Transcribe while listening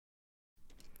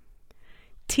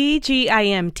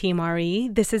TGIM, Team RE.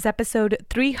 This is episode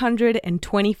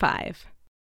 325.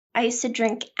 I used to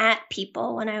drink at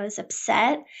people when I was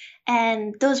upset,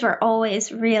 and those were always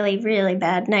really, really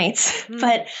bad nights.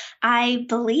 But I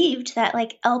believed that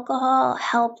alcohol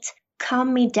helped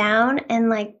calm me down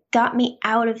and got me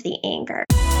out of the anger.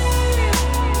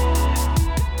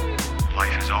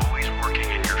 Life is always working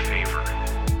in your favor.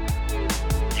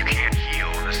 You can't heal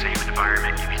in the same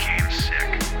environment you became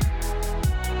sick.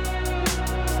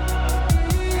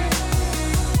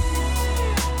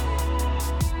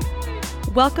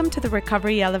 Welcome to the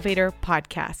Recovery Elevator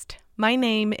podcast. My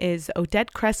name is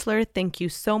Odette Kressler. Thank you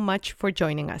so much for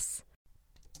joining us.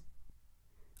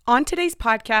 On today's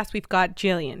podcast, we've got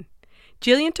Jillian.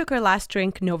 Jillian took her last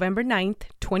drink November 9th,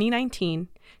 2019.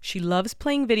 She loves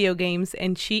playing video games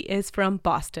and she is from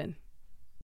Boston.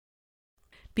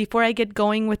 Before I get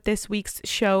going with this week's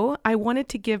show, I wanted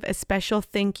to give a special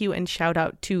thank you and shout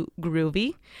out to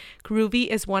Groovy. Groovy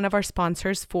is one of our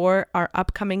sponsors for our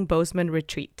upcoming Bozeman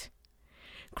retreat.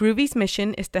 Groovy's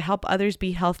mission is to help others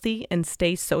be healthy and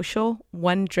stay social,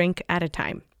 one drink at a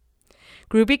time.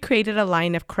 Groovy created a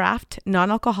line of craft,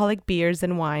 non-alcoholic beers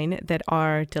and wine that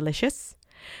are delicious.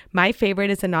 My favorite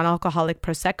is a non-alcoholic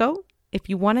Prosecco. If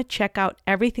you want to check out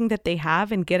everything that they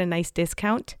have and get a nice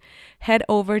discount, head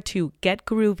over to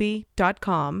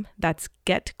getgroovy.com, that's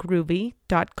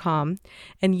getgroovy.com,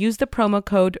 and use the promo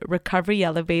code Recovery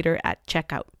Elevator at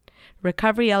checkout.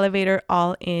 Recovery Elevator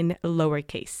all in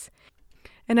lowercase.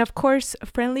 And of course, a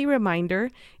friendly reminder,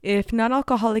 if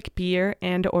non-alcoholic beer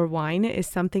and or wine is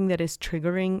something that is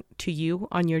triggering to you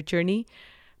on your journey,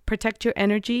 protect your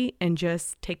energy and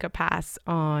just take a pass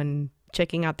on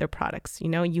checking out their products. You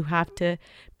know, you have to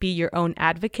be your own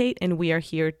advocate and we are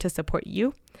here to support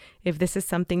you. If this is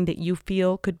something that you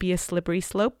feel could be a slippery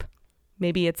slope,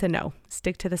 maybe it's a no.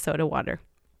 Stick to the soda water.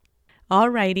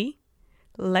 Alrighty,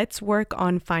 let's work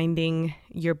on finding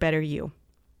your better you.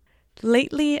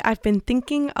 Lately, I've been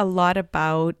thinking a lot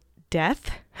about death.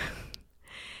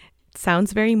 It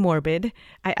sounds very morbid.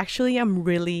 I actually am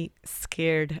really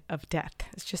scared of death.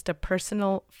 It's just a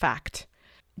personal fact.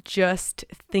 Just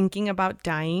thinking about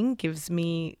dying gives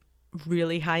me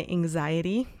really high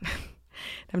anxiety.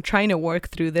 I'm trying to work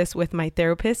through this with my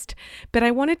therapist, but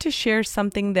I wanted to share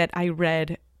something that I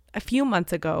read a few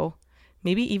months ago,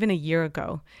 maybe even a year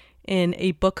ago, in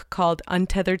a book called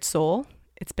Untethered Soul.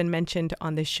 It's been mentioned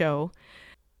on the show,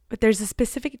 but there's a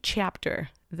specific chapter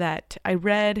that I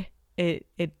read. It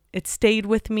stayed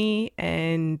with me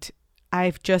and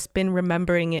I've just been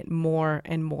remembering it more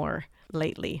and more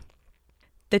lately.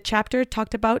 The chapter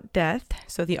talked about death.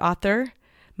 So the author,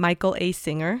 Michael A.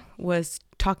 Singer, was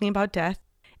talking about death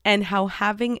and how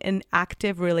having an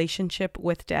active relationship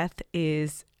with death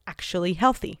is actually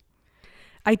healthy.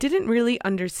 I didn't really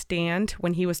understand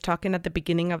when he was talking at the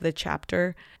beginning of the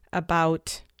chapter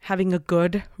about having a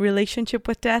good relationship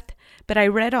with death, but I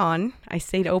read on, I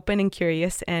stayed open and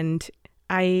curious, and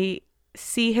I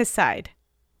see his side.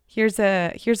 Here's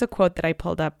a quote that I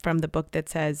pulled up from the book that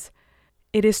says,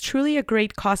 "It is truly a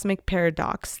great cosmic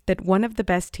paradox that one of the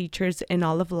best teachers in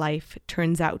all of life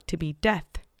turns out to be death.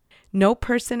 No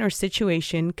person or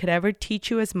situation could ever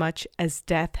teach you as much as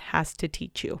death has to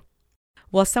teach you.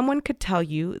 While someone could tell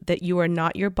you that you are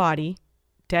not your body,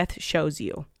 death shows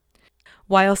you.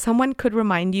 While someone could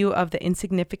remind you of the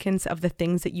insignificance of the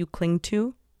things that you cling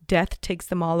to, death takes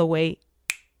them all away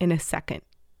in a second.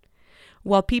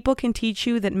 While people can teach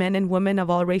you that men and women of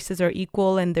all races are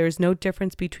equal and there is no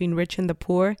difference between rich and the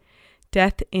poor,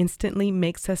 death instantly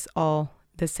makes us all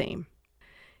the same."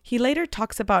 He later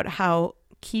talks about how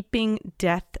keeping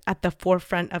death at the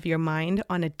forefront of your mind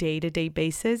on a day-to-day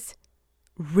basis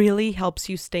really helps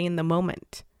you stay in the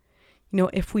moment. You know,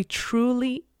 if we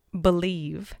truly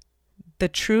believe the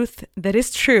truth that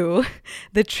is true,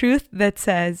 the truth that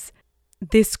says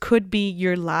this could be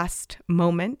your last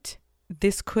moment,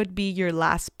 this could be your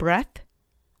last breath,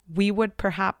 we would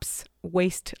perhaps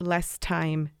waste less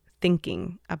time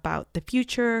thinking about the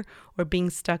future or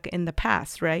being stuck in the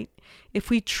past, right?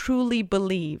 If we truly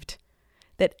believed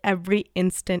that every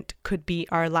instant could be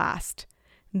our last,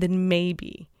 then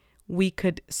maybe we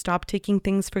could stop taking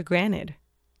things for granted.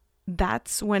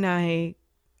 That's when I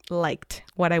liked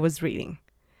what I was reading.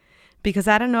 Because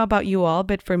I don't know about you all,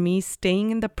 but for me,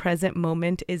 staying in the present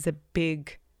moment is a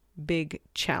big, big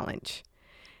challenge.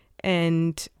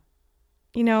 And,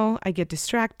 you know, I get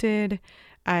distracted.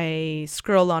 I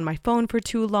scroll on my phone for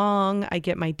too long. I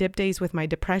get my dip days with my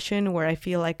depression where I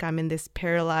feel like I'm in this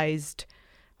paralyzed,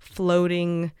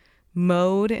 floating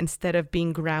mode instead of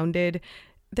being grounded.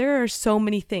 There are so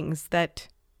many things that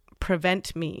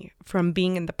prevent me from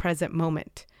being in the present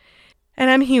moment. And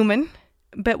I'm human.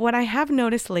 But what I have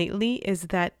noticed lately is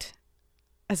that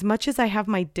as much as I have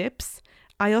my dips,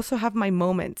 I also have my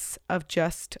moments of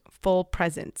just full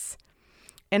presence.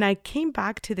 And I came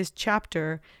back to this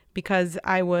chapter because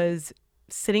I was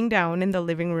sitting down in the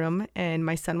living room and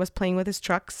my son was playing with his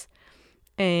trucks.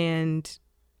 And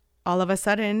all of a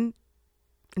sudden,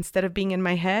 instead of being in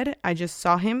my head, I just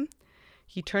saw him.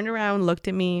 He turned around, looked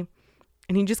at me,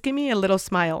 and he just gave me a little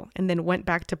smile and then went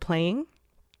back to playing.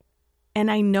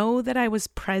 And I know that I was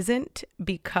present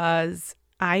because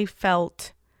I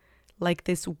felt like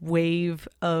this wave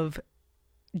of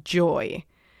joy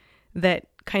that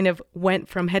kind of went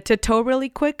from head to toe really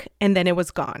quick, and then it was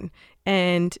gone.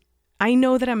 And I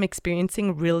know that I'm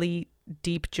experiencing really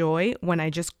deep joy when I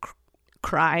just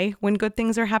cry when good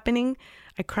things are happening.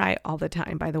 I cry all the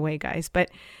time, by the way, guys. But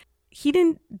he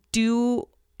didn't do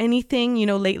anything.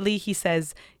 Lately he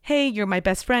says, hey, you're my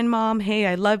best friend, Mom. Hey,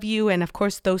 I love you. And of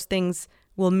course, those things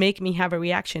will make me have a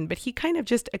reaction. But he kind of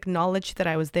just acknowledged that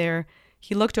I was there.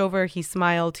 He looked over, he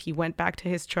smiled, he went back to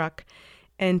his truck.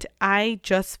 And I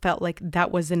just felt like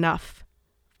that was enough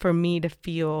for me to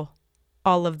feel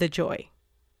all of the joy,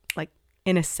 like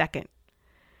in a second.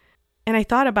 And I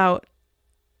thought about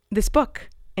this book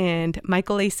and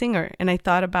Michael A. Singer, and I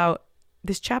thought about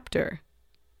this chapter.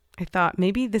 I thought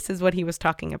maybe this is what he was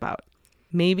talking about.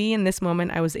 Maybe in this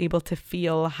moment I was able to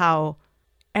feel how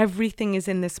everything is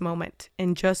in this moment.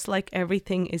 And just like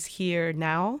everything is here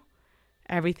now,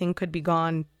 everything could be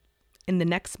gone in the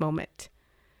next moment.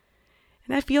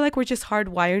 And I feel like we're just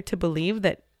hardwired to believe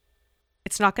that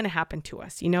it's not going to happen to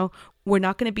us. We're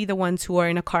not going to be the ones who are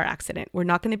in a car accident. We're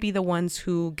not going to be the ones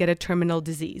who get a terminal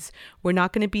disease. We're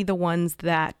not going to be the ones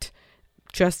that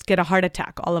just get a heart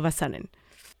attack all of a sudden.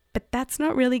 But that's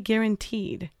not really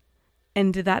guaranteed.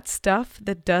 And that stuff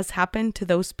that does happen to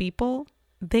those people,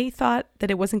 they thought that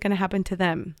it wasn't going to happen to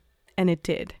them. And it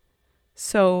did.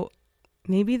 So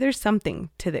maybe there's something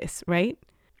to this, right?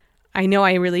 I know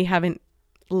I really haven't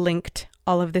linked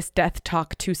all of this death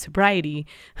talk to sobriety,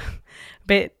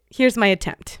 but here's my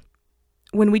attempt.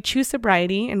 When we choose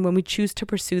sobriety and when we choose to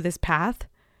pursue this path,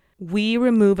 we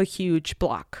remove a huge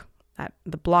block.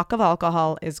 The block of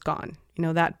alcohol is gone.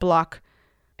 That block,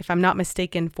 if I'm not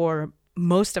mistaken, for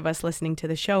most of us listening to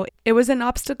the show, it was an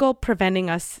obstacle preventing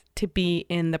us to be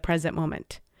in the present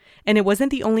moment. And it wasn't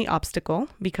the only obstacle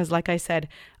because, like I said,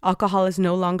 alcohol is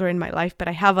no longer in my life, but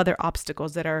I have other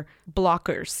obstacles that are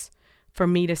blockers for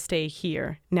me to stay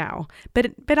here now.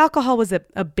 But alcohol was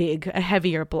a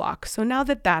heavier block. So now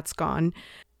that that's gone,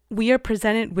 we are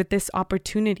presented with this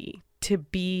opportunity to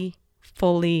be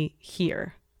fully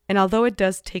here. And although it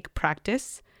does take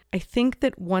practice, I think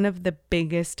that one of the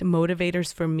biggest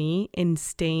motivators for me in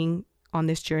staying on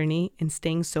this journey and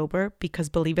staying sober, because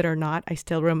believe it or not, I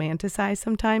still romanticize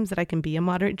sometimes that I can be a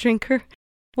moderate drinker.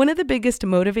 One of the biggest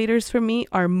motivators for me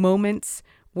are moments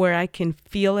where I can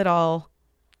feel it all,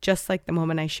 just like the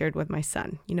moment I shared with my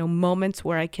son. Moments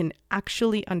where I can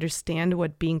actually understand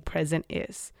what being present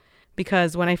is.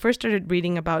 Because when I first started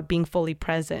reading about being fully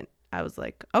present, I was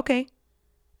like, okay,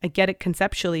 I get it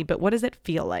conceptually, but what does it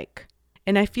feel like?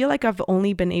 And I feel like I've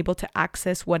only been able to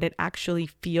access what it actually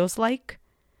feels like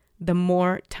the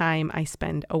more time I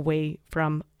spend away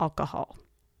from alcohol.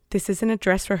 This isn't a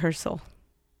dress rehearsal.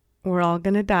 We're all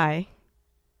gonna die,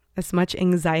 as much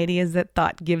anxiety as that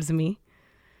thought gives me.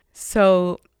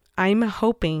 So I'm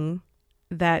hoping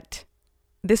that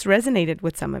this resonated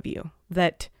with some of you,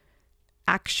 that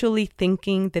actually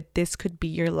thinking that this could be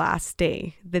your last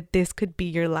day, that this could be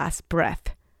your last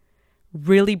breath,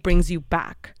 really brings you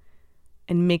back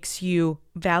and makes you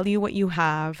value what you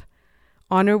have,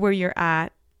 honor where you're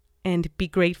at, and be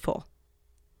grateful.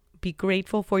 Be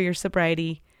grateful for your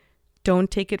sobriety. Don't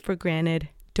take it for granted.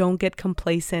 Don't get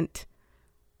complacent.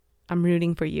 I'm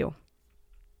rooting for you.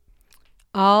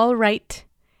 All right.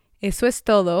 Eso es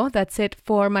todo. That's it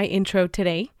for my intro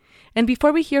today. And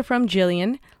before we hear from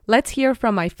Jillian, let's hear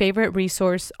from my favorite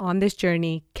resource on this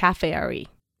journey, Cafe RE.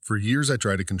 For years, I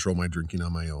tried to control my drinking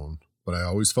on my own, but I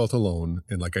always felt alone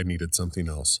and like I needed something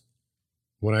else.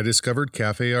 When I discovered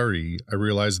Cafe RE, I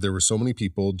realized there were so many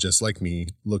people just like me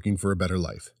looking for a better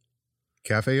life.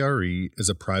 Cafe RE is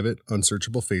a private,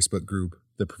 unsearchable Facebook group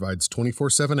that provides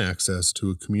 24/7 access to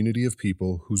a community of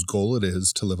people whose goal it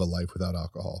is to live a life without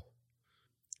alcohol.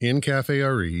 In Cafe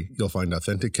RE, you'll find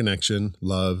authentic connection,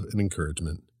 love, and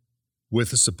encouragement.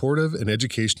 With the supportive and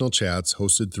educational chats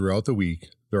hosted throughout the week,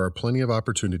 there are plenty of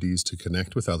opportunities to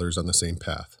connect with others on the same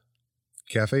path.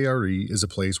 Cafe RE is a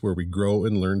place where we grow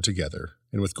and learn together,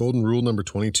 and with Golden Rule number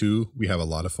 22, we have a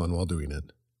lot of fun while doing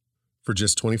it. For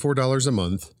just $24 a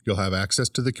month, you'll have access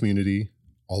to the community,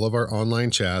 all of our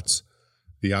online chats,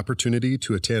 the opportunity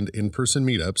to attend in-person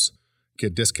meetups,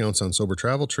 get discounts on sober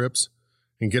travel trips,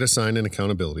 and get assigned an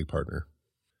accountability partner.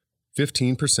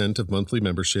 15% of monthly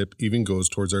membership even goes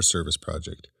towards our service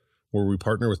project, where we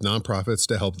partner with nonprofits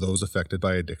to help those affected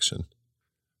by addiction.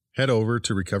 Head over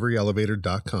to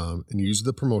recoveryelevator.com and use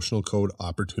the promotional code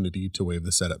OPPORTUNITY to waive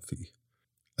the setup fee.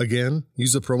 Again,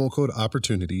 use the promo code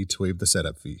OPPORTUNITY to waive the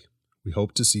setup fee. We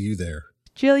hope to see you there.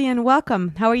 Jillian,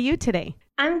 welcome. How are you today?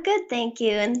 I'm good, thank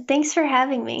you, and thanks for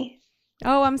having me.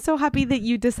 Oh, I'm so happy that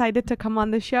you decided to come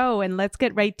on the show, and let's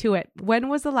get right to it. When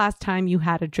was the last time you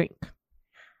had a drink?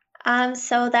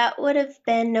 So that would have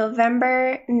been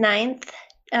November 9th,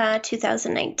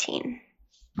 2019.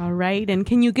 All right. And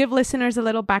can you give listeners a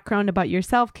little background about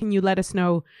yourself? Can you let us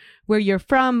know where you're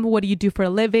from? What do you do for a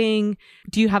living?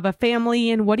 Do you have a family?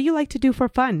 And what do you like to do for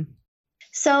fun?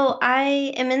 So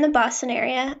I am in the Boston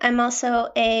area. I'm also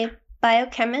a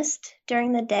biochemist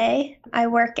during the day. I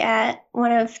work at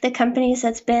one of the companies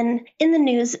that's been in the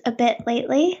news a bit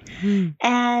lately.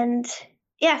 And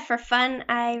yeah, for fun,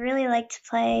 I really like to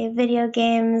play video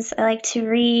games. I like to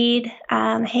read,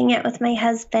 hang out with my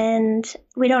husband.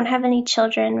 We don't have any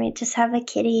children. We just have a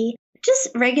kitty. Just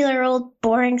regular old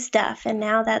boring stuff. And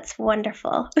now that's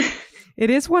wonderful.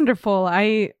 It is wonderful.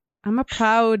 I'm a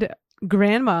proud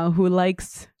grandma who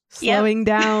likes slowing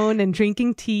down and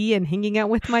drinking tea and hanging out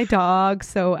with my dog.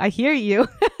 So I hear you.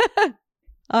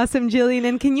 Awesome, Jillian.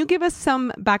 And can you give us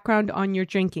some background on your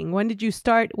drinking? When did you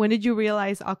start? When did you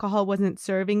realize alcohol wasn't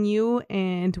serving you?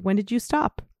 And when did you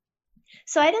stop?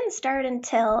 So I didn't start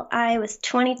until I was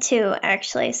 22,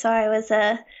 actually. So I was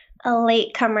a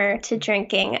late comer to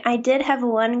drinking. I did have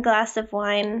one glass of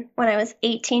wine when I was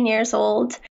 18 years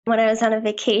old, when I was on a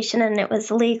vacation and it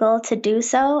was legal to do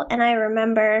so. And I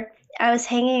remember I was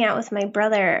hanging out with my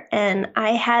brother and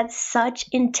I had such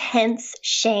intense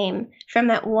shame from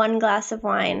that one glass of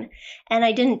wine. And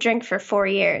I didn't drink for 4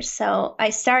 years. So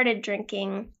I started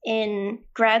drinking in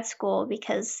grad school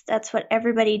because that's what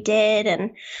everybody did.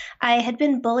 And I had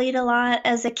been bullied a lot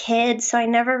as a kid. So I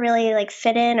never really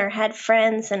fit in or had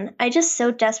friends. And I just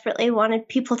so desperately wanted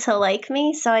people to like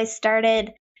me. So I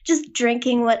started just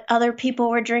drinking what other people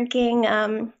were drinking.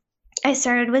 I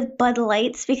started with Bud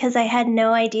Lights because I had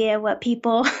no idea what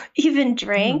people even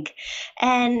drank.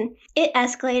 And it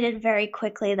escalated very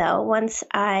quickly though. Once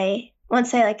I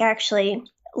actually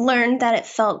learned that it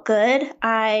felt good,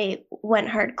 I went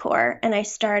hardcore and I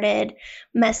started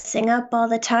messing up all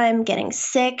the time, getting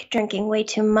sick, drinking way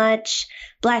too much,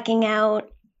 blacking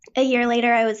out. A year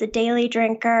later, I was a daily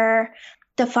drinker.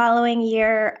 The following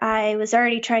year, I was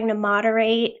already trying to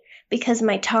moderate because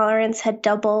my tolerance had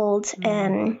doubled.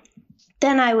 And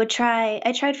then I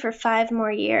tried for 5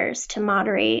 more years to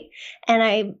moderate. And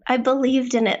I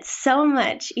believed in it so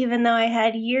much, even though I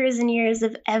had years and years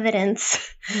of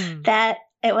evidence that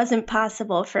it wasn't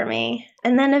possible for me.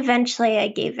 And then eventually I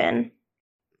gave in.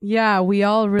 Yeah, we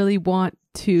all really want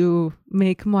to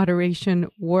make moderation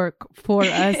work for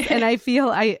us. And I feel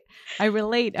I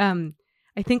relate.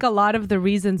 I think a lot of the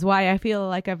reasons why I feel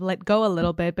like I've let go a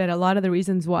little bit, but a lot of the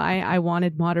reasons why I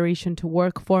wanted moderation to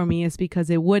work for me is because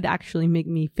it would actually make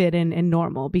me fit in and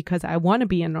normal, because I want to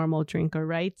be a normal drinker,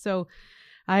 right? So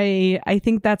I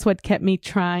think that's what kept me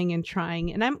trying.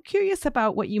 And I'm curious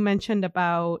about what you mentioned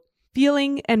about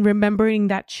feeling and remembering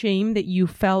that shame that you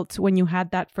felt when you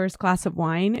had that first glass of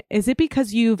wine. Is it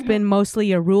because you've been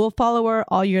mostly a rule follower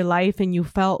all your life and you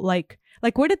felt like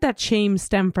where did that shame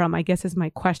stem from, I guess is my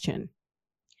question.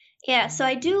 Yeah, so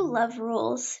I do love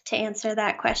rules, to answer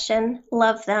that question.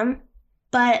 Love them.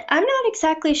 But I'm not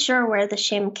exactly sure where the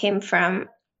shame came from.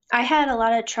 I had a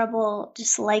lot of trouble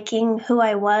just liking who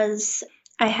I was.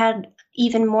 I had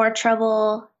even more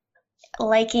trouble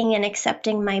liking and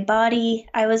accepting my body.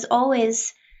 I was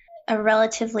always a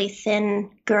relatively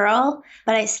thin girl,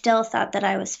 but I still thought that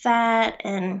I was fat.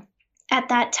 And at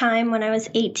that time, when I was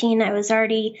 18, I was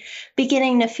already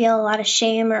beginning to feel a lot of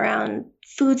shame around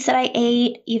foods that I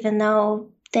ate, even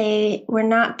though they were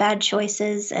not bad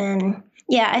choices. And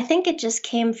yeah, I think it just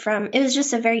came from, it was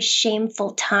just a very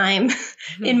shameful time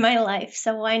in my life.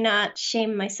 So why not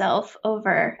shame myself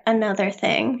over another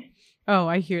thing? Oh,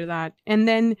 I hear that. And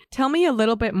then tell me a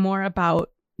little bit more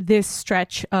about this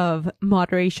stretch of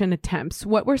moderation attempts.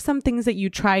 What were some things that you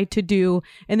tried to do?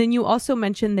 And then you also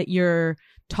mentioned that your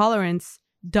tolerance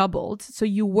doubled. So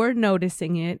you were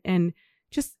noticing it. And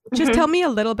just tell me a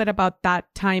little bit about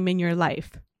that time in your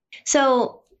life.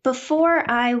 So before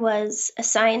I was a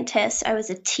scientist, I was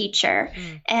a teacher.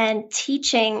 And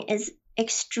teaching is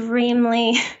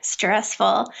extremely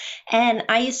stressful. And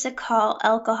I used to call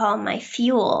alcohol my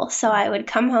fuel. So I would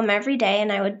come home every day and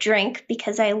I would drink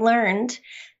because I learned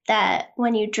that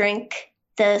when you drink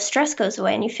the stress goes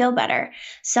away and you feel better.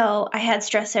 So I had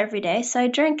stress every day, so I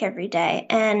drank every day.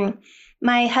 And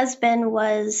my husband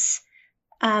was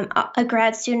a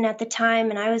grad student at the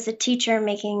time, and I was a teacher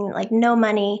making like no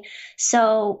money.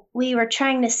 So we were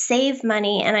trying to save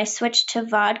money, and I switched to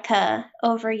vodka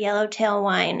over yellowtail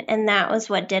wine, and that was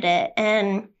what did it.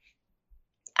 And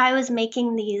I was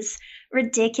making these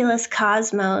ridiculous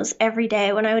Cosmos every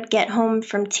day. When I would get home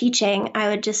from teaching, I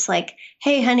would just like,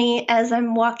 hey, honey, as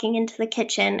I'm walking into the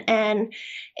kitchen. And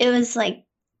it was like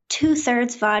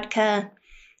 2/3 vodka.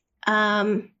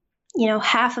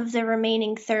 Half of the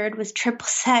remaining third was triple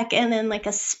sec, and then like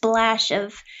a splash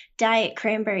of diet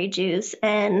cranberry juice.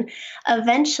 And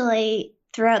eventually,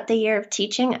 throughout the year of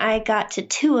teaching, I got to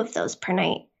 2 of those per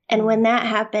night. And when that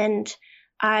happened,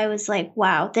 I was like,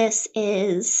 wow, that's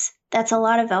a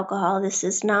lot of alcohol. This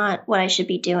is not what I should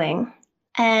be doing.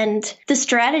 And the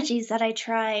strategies that I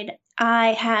tried,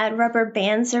 I had rubber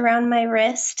bands around my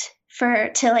wrist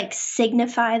to like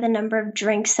signify the number of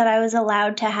drinks that I was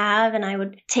allowed to have. And I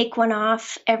would take one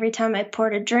off every time I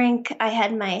poured a drink. I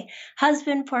had my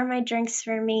husband pour my drinks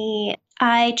for me.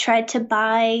 I tried to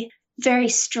buy very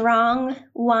strong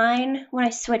wine when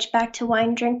I switched back to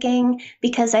wine drinking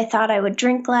because I thought I would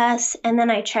drink less. And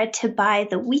then I tried to buy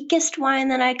the weakest wine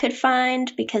that I could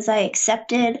find because I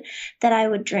accepted that I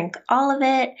would drink all of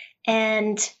it.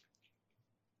 And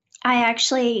I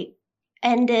actually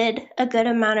ended a good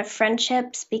amount of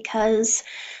friendships because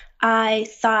I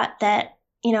thought that,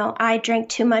 I drank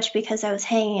too much because I was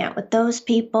hanging out with those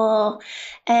people.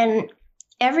 And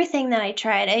everything that I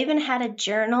tried, I even had a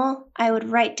journal. I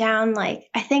would write down, like,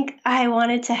 I think I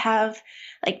wanted to have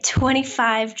like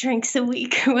 25 drinks a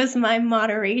week was my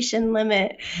moderation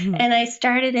limit. And I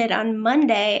started it on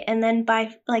Monday. And then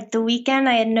by like the weekend,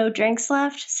 I had no drinks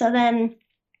left. So then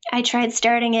I tried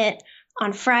starting it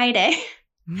on Friday.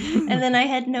 And then I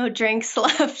had no drinks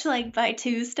left like by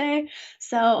Tuesday.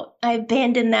 So I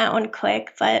abandoned that one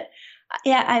quick. But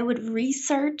yeah, I would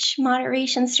research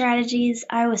moderation strategies.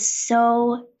 I was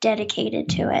so dedicated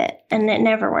to it, and it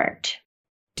never worked.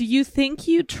 Do you think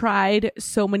you tried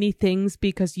so many things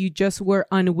because you just were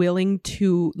unwilling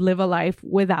to live a life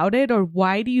without it? Or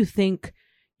why do you think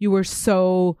you were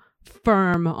so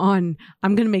firm on,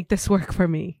 I'm going to make this work for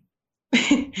me?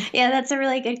 Yeah, that's a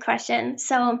really good question.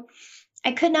 So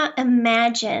I could not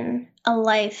imagine a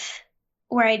life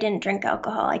where I didn't drink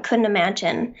alcohol. I couldn't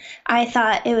imagine. I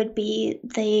thought it would be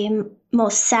the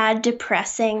most sad,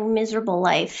 depressing, miserable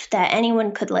life that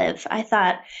anyone could live. I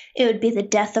thought it would be the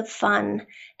death of fun.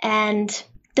 And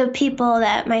the people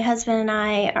that my husband and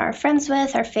I are friends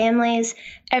with, our families,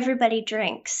 everybody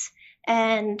drinks.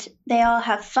 And they all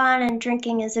have fun, and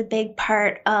drinking is a big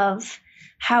part of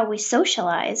how we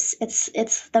socialize.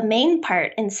 It's the main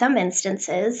part in some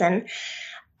instances. And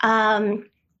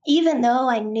even though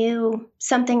I knew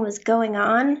something was going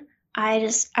on,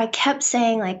 I kept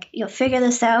saying, like, you'll figure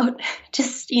this out.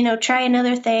 Just, try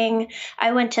another thing.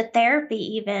 I went to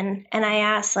therapy even, and I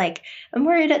asked, like, I'm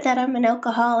worried that I'm an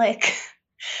alcoholic.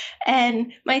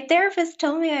 And my therapist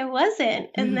told me I wasn't.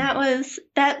 And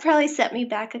that probably set me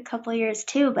back a couple years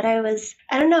too. But I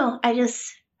don't know.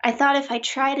 I thought if I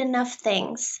tried enough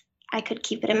things, I could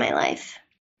keep it in my life.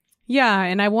 Yeah.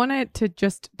 And I wanted to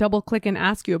just double click and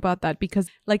ask you about that because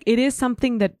like it is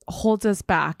something that holds us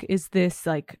back is this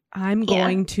like, I'm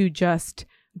going to just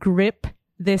grip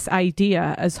this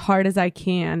idea as hard as I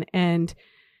can and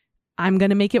I'm going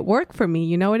to make it work for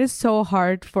me. It is so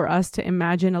hard for us to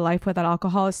imagine a life without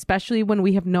alcohol, especially when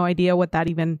we have no idea what that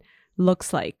even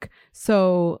looks like.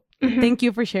 So thank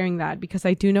you for sharing that because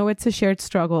I do know it's a shared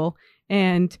struggle.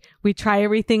 And we try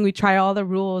everything. We try all the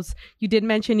rules. You did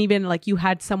mention even like you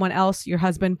had someone else, your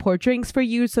husband, pour drinks for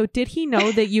you. So did he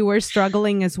know that you were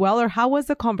struggling as well? Or how was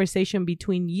the conversation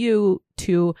between you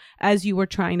two as you were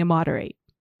trying to moderate?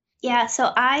 Yeah,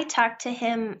 so I talked to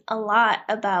him a lot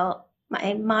about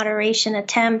my moderation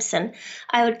attempts, and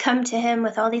I would come to him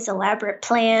with all these elaborate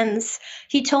plans.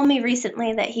 He told me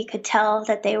recently that he could tell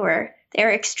that they were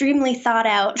extremely thought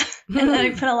out and that I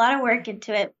put a lot of work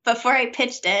into it before I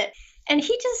pitched it. And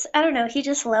he just, I don't know, he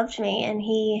just loved me and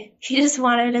he just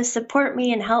wanted to support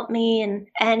me and help me.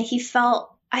 And he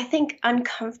felt, I think,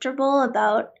 uncomfortable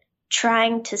about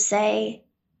trying to say,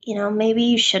 maybe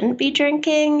you shouldn't be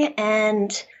drinking.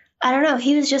 And I don't know,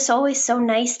 he was just always so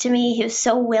nice to me. He was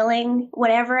so willing.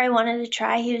 Whatever I wanted to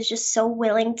try, he was just so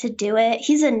willing to do it.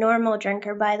 He's a normal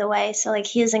drinker, by the way. So like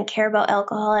he doesn't care about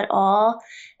alcohol at all.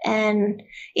 And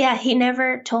yeah, he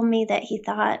never told me that he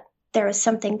thought there was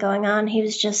something going on. He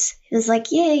was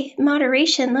like, yay,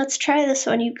 moderation. Let's try this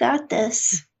one. You got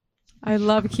this. I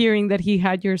love hearing that he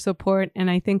had your support.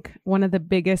 And I think one of the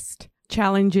biggest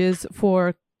challenges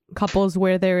for couples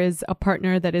where there is a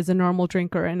partner that is a normal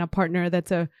drinker and a partner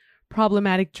that's a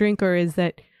problematic drinker is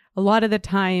that a lot of the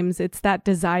times it's that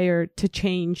desire to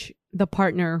change the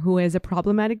partner who is a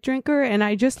problematic drinker. And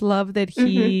I just love that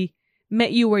he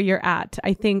met you where you're at.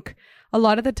 I think a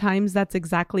lot of the times that's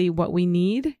exactly what we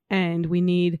need. And we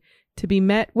need to be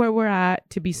met where we're at,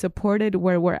 to be supported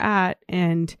where we're at.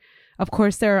 And of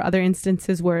course, there are other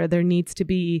instances where there needs to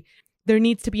be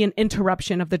an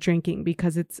interruption of the drinking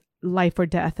because it's life or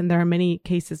death. And there are many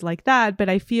cases like that. But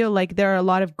I feel like there are a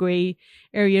lot of gray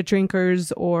area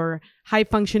drinkers or high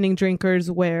functioning drinkers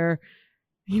where,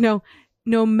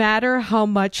 no matter how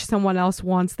much someone else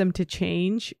wants them to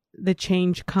change, the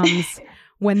change comes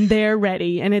when they're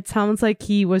ready. And it sounds like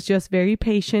he was just very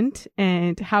patient.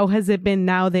 And how has it been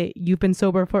now that you've been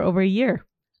sober for over a year?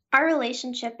 Our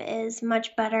relationship is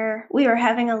much better. We were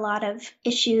having a lot of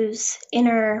issues in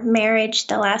our marriage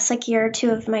the last year or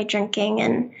two of my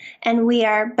drinking, and we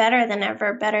are better than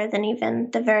ever, better than even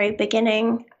the very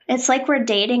beginning. It's like we're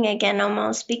dating again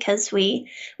almost, because we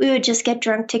would just get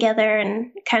drunk together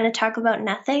and kind of talk about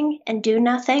nothing and do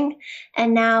nothing.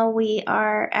 And now we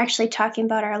are actually talking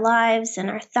about our lives and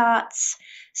our thoughts.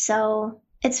 So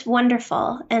it's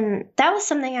wonderful. And that was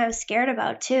something I was scared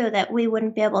about too, that we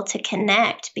wouldn't be able to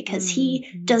connect because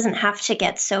he doesn't have to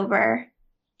get sober.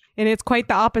 And it's quite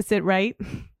the opposite, right?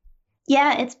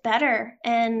 Yeah, it's better.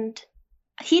 And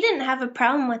he didn't have a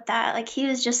problem with that. He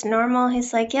was just normal.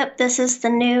 He's like, yep, this is the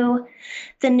new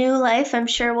life. I'm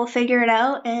sure we'll figure it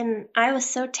out. And I was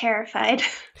so terrified.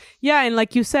 Yeah. And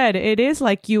like you said, it is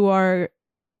like you are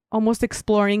almost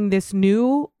exploring this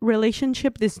new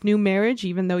relationship, this new marriage,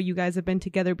 even though you guys have been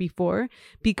together before,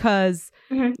 because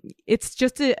it's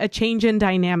just a change in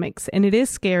dynamics, and it is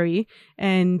scary.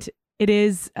 And it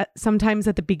is sometimes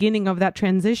at the beginning of that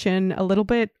transition a little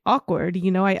bit awkward.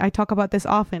 I talk about this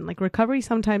often, recovery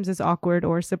sometimes is awkward,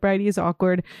 or sobriety is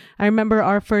awkward. I remember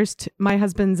my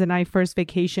husband's and I first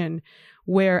vacation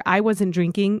where I wasn't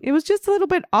drinking. It was just a little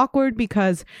bit awkward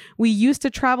because we used to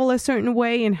travel a certain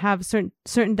way and have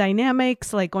certain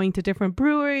dynamics, like going to different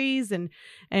breweries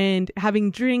and having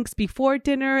drinks before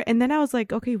dinner. And then I was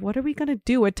like, okay, what are we going to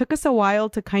do? It took us a while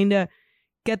to kind of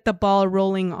get the ball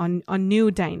rolling on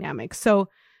new dynamics. So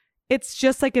it's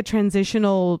just like a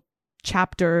transitional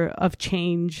chapter of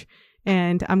change.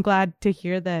 And I'm glad to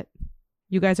hear that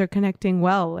you guys are connecting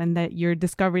well and that you're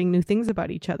discovering new things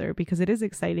about each other, because it is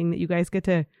exciting that you guys get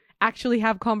to actually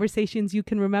have conversations you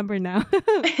can remember now.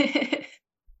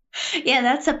 Yeah,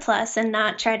 that's a plus, and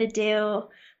not try to do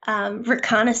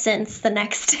reconnaissance the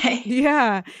next day.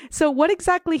 Yeah. So what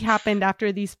exactly happened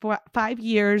after these 5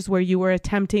 years where you were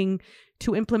attempting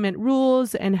to implement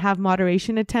rules and have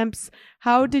moderation attempts?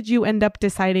 How did you end up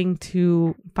deciding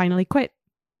to finally quit?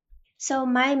 So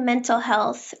my mental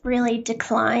health really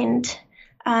declined.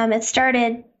 It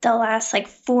started the last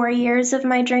 4 years of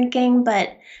my drinking, but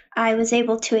I was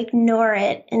able to ignore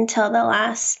it until the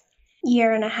last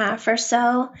year and a half or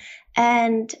so.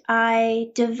 And I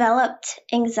developed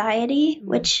anxiety,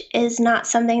 which is not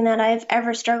something that I've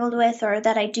ever struggled with or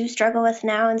that I do struggle with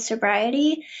now in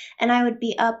sobriety. And I would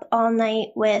be up all night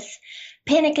with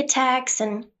panic attacks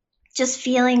and just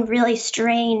feeling really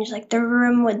strange, like the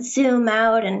room would zoom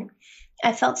out and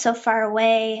I felt so far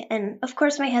away. And of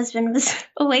course, my husband was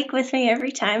awake with me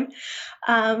every time,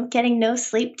 getting no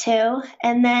sleep too.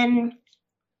 And then,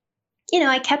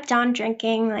 I kept on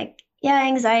drinking,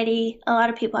 anxiety, a lot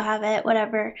of people have it,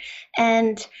 whatever.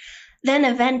 And then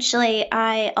eventually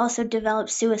I also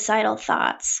developed suicidal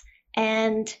thoughts.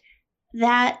 And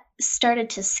that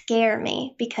started to scare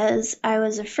me because I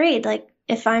was afraid,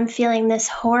 if I'm feeling this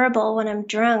horrible when I'm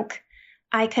drunk,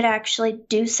 I could actually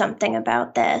do something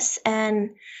about this.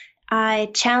 And I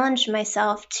challenged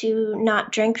myself to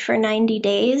not drink for 90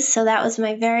 days. So that was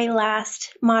my very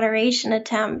last moderation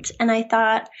attempt. And I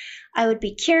thought I would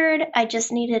be cured. I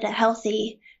just needed a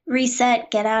healthy reset,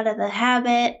 get out of the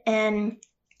habit. And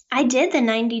I did the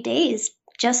 90 days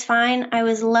just fine. I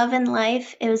was loving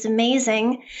life. It was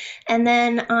amazing. And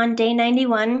then on day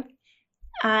 91,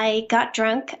 I got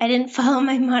drunk. I didn't follow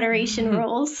my moderation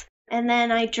rules. And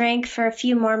then I drank for a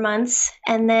few more months,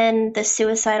 and then the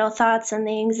suicidal thoughts and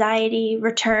the anxiety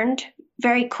returned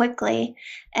very quickly.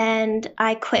 And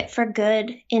I quit for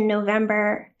good in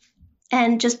November,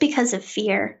 and just because of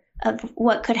fear of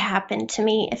what could happen to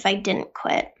me if I didn't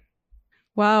quit.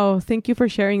 Wow. Thank you for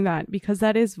sharing that, because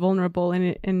that is vulnerable.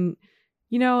 And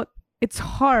it's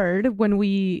hard when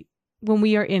we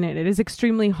are in it. It is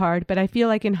extremely hard. But I feel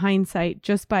like in hindsight,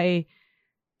 just by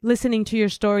listening to your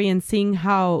story and seeing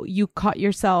how you caught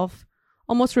yourself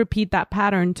almost repeat that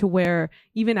pattern to where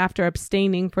even after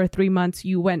abstaining for 3 months,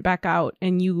 you went back out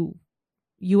and you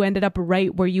ended up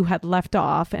right where you had left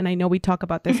off. And I know we talk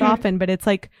about this often, but it's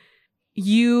like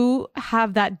you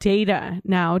have that data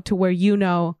now to where,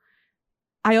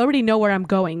 I already know where I'm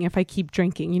going if I keep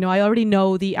drinking. I already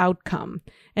know the outcome.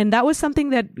 And that was something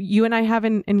that you and I have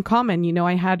in common.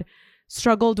 I had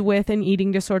struggled with an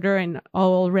eating disorder and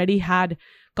already had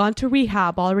gone to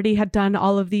rehab, already had done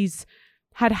all of these,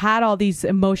 had all these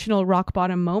emotional rock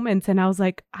bottom moments. And I was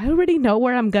like, I already know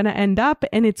where I'm going to end up.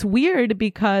 And it's weird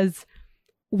because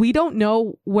we don't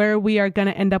know where we are going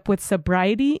to end up with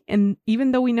sobriety. And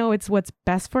even though we know it's what's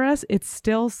best for us, it's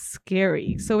still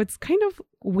scary. So it's kind of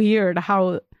weird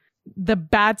how the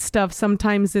bad stuff,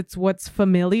 sometimes it's what's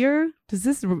familiar. Does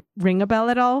this ring a bell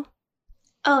at all?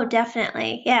 Oh,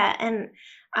 definitely. Yeah. And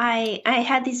I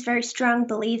had these very strong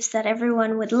beliefs that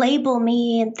everyone would label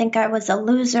me and think I was a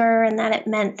loser and that it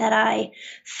meant that I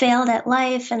failed at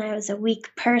life and I was a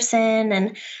weak person.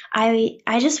 And I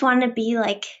just wanted to be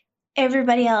like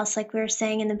everybody else, like we were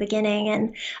saying in the beginning.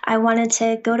 And I wanted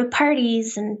to go to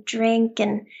parties and drink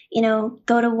and,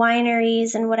 go to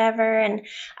wineries and whatever. And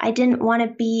I didn't want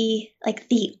to be like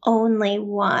the only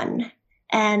one.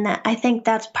 And I think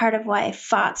that's part of why I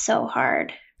fought so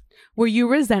hard. Were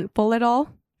you resentful at all?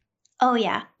 Oh,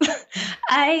 yeah.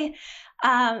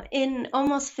 In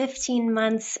almost 15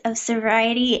 months of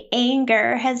sobriety,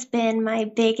 anger has been my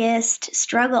biggest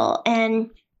struggle.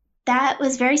 And that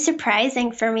was very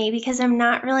surprising for me because I'm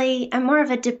more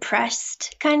of a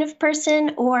depressed kind of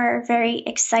person or very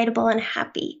excitable and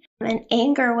happy. And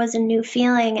anger was a new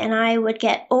feeling, and I would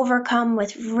get overcome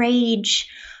with rage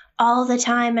all the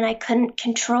time, and I couldn't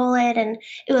control it, and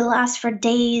it would last for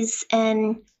days.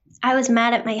 And I was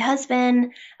mad at my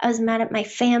husband. I was mad at my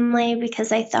family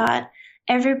because I thought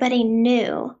everybody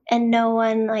knew and no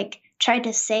one tried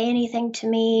to say anything to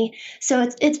me. So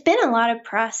it's been a lot of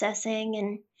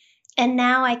processing, and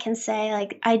now I can say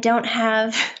I don't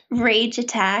have rage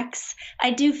attacks. I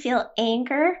do feel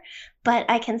anger, but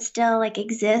I can still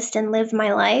exist and live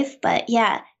my life. But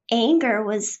yeah, anger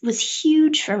was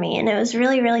huge for me, and it was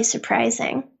really, really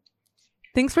surprising.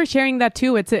 Thanks for sharing that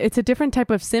too. It's a different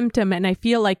type of symptom, and I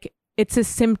feel like it's a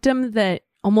symptom that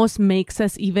almost makes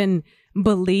us even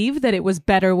believe that it was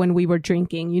better when we were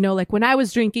drinking. When I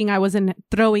was drinking, I wasn't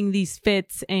throwing these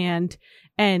fits and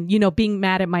being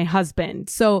mad at my husband.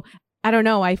 So I don't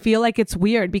know. I feel like it's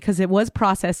weird because it was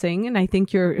processing, and I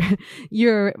think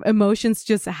your emotions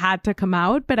just had to come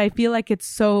out. But I feel like it's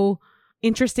so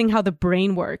interesting how the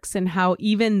brain works and how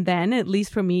even then, at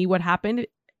least for me, what happened,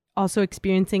 also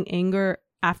experiencing anger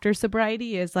after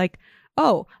sobriety is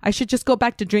oh, I should just go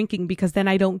back to drinking because then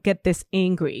I don't get this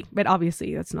angry. But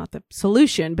obviously that's not the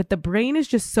solution, but the brain is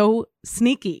just so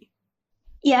sneaky.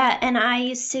 Yeah, and I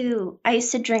used to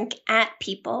drink at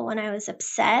people when I was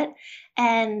upset,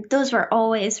 and those were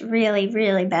always really,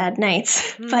 really bad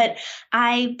nights. But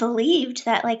I believed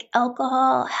that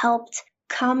alcohol helped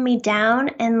calm me down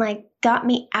and got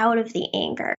me out of the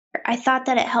anger. I thought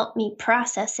that it helped me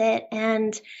process it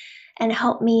and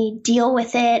help me deal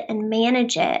with it and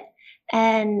manage it.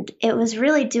 And it was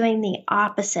really doing the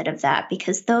opposite of that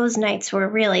because those nights were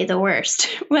really the worst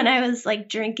when I was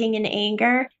drinking in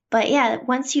anger. But yeah,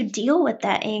 once you deal with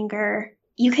that anger,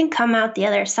 you can come out the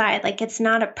other side. It's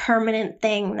not a permanent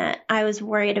thing that I was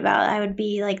worried about. I would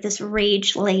be this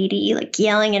rage lady,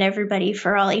 yelling at everybody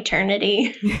for all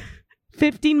eternity.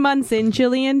 15 months in,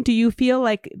 Jillian, do you feel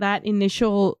like that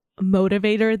initial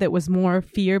motivator that was more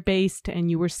fear-based and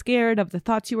you were scared of the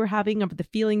thoughts you were having, of the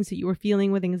feelings that you were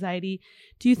feeling with anxiety,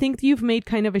 do you think that you've made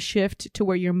kind of a shift to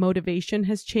where your motivation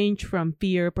has changed from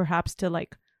fear perhaps to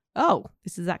oh,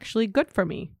 this is actually good for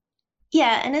me?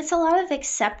 Yeah, and it's a lot of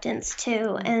acceptance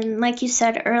too. And like you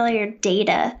said earlier,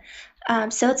 data.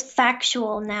 So it's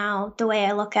factual now, the way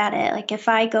I look at it. If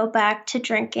I go back to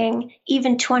drinking,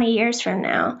 even 20 years from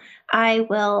now, I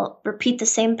will repeat the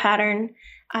same pattern.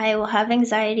 I will have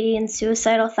anxiety and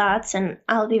suicidal thoughts, and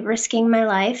I'll be risking my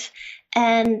life.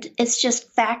 And it's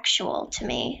just factual to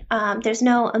me. There's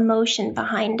no emotion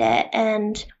behind it.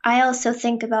 And I also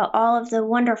think about all of the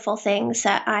wonderful things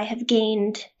that I have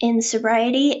gained in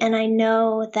sobriety. And I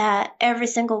know that every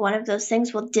single one of those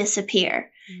things will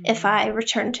disappear if I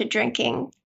return to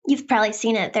drinking. You've probably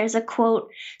seen it. There's a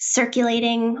quote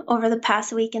circulating over the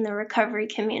past week in the recovery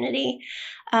community.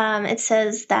 It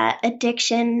says that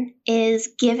addiction is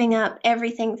giving up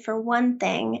everything for one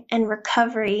thing, and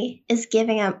recovery is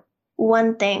giving up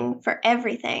one thing for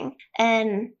everything.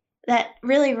 And that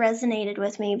really resonated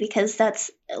with me because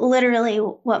that's literally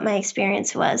what my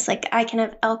experience was. I can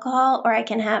have alcohol or I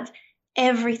can have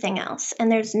everything else,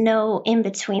 and there's no in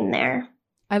between there.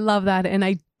 I love that. And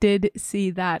I did see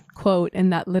that quote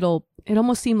and that little, it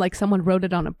almost seemed like someone wrote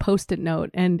it on a Post-it note.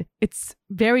 And it's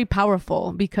very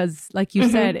powerful because, like you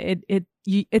said,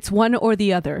 it's one or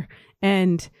the other.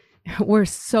 And we're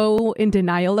so in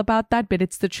denial about that, but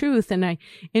it's the truth. And I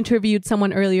interviewed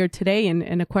someone earlier today,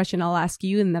 and a question I'll ask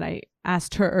you and that I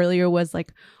asked her earlier was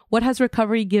like, what has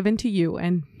recovery given to you?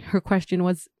 And her question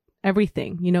was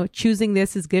everything. You know, choosing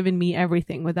this has given me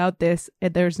everything. Without this,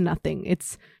 there's nothing.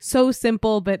 It's so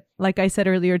simple, but like I said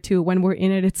earlier too, when we're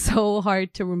in it, it's so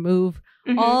hard to remove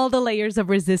all the layers of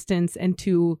resistance and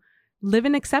to live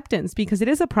in acceptance, because it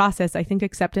is a process. I think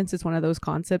acceptance is one of those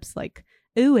concepts like,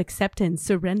 ooh, acceptance,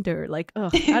 surrender. Like, oh,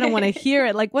 I don't want to hear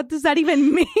it. Like, what does that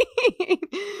even mean?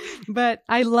 But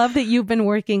I love that you've been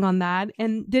working on that.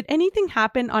 And did anything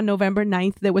happen on November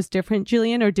 9th that was different,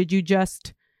 Jillian? Or did you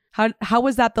just, how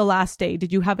was that the last day?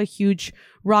 Did you have a huge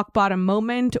rock bottom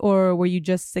moment, or were you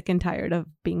just sick and tired of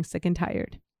being sick and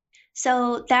tired?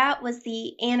 So that was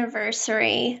the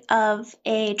anniversary of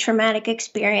a traumatic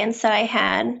experience that I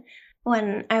had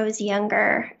when I was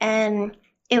younger. And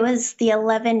it was the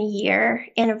 11-year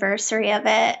anniversary of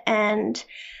it. And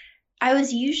I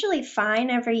was usually fine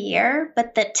every year,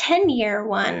 but the 10-year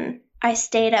one, I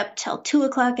stayed up till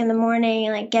 2:00 in the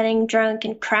morning, like getting drunk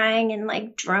and crying and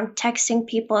like drunk texting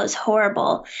people. It was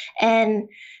horrible. And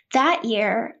that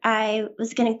year I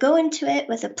was going to go into it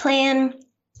with a plan.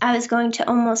 I was going to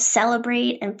almost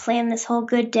celebrate and plan this whole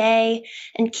good day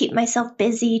and keep myself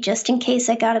busy just in case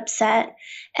I got upset.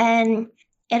 And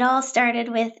it all started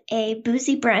with a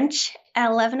boozy brunch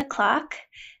at 11:00.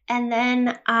 And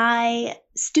then I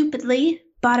stupidly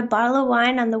bought a bottle of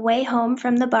wine on the way home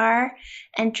from the bar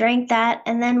and drank that,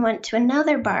 and then went to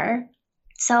another bar.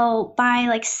 So by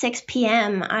like 6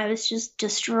 p.m., I was just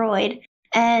destroyed.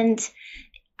 And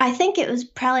I think it was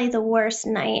probably the worst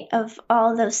night of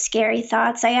all those scary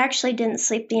thoughts. I actually didn't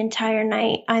sleep the entire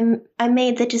night. I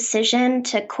made the decision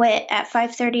to quit at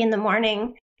 5:30 in the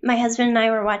morning. My husband and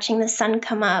I were watching the sun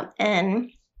come up,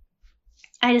 and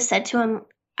I just said to him,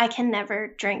 I can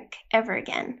never drink ever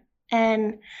again.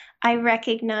 And I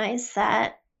recognize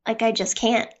that, like, I just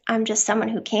can't. I'm just someone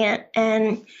who can't.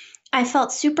 And I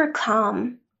felt super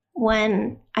calm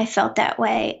when I felt that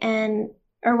way,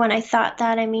 or when I thought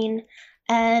that, I mean.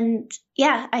 And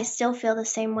yeah, I still feel the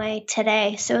same way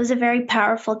today. So it was a very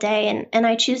powerful day. And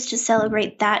I choose to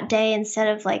celebrate that day instead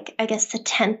of, like, I guess the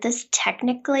 10th is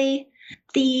technically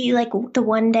the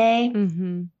one day.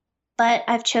 But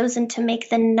I've chosen to make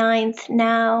the 9th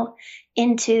now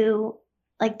into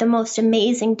like the most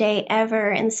amazing day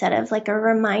ever instead of like a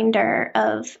reminder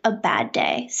of a bad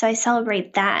day. So I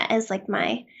celebrate that as like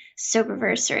my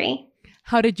soberversary.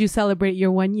 How did you celebrate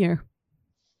your 1 year?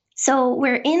 So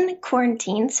we're in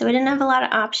quarantine, so we didn't have a lot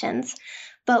of options,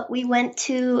 but we went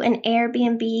to an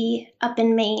Airbnb up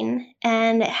in Maine,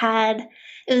 and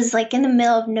it was like in the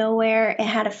middle of nowhere. It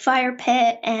had a fire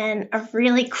pit and a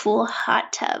really cool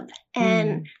hot tub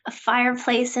and a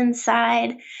fireplace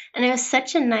inside. And it was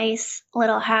such a nice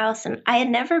little house. And I had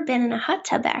never been in a hot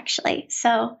tub, actually.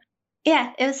 So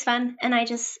yeah, it was fun. And I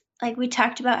just, like, we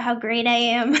talked about how great I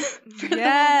am for the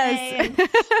day.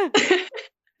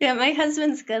 Yeah, my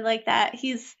husband's good like that.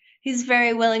 He's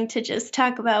very willing to just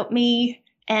talk about me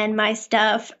and my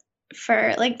stuff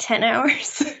for like 10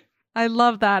 hours. I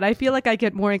love that. I feel like I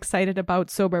get more excited about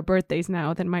sober birthdays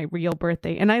now than my real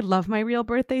birthday. And I love my real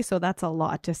birthday, so that's a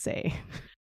lot to say.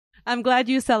 I'm glad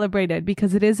you celebrated,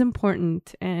 because it is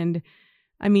important. And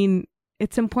I mean,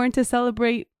 it's important to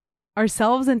celebrate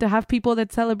ourselves and to have people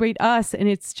that celebrate us. And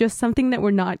it's just something that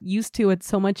we're not used to. It's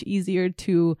so much easier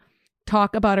to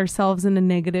talk about ourselves in a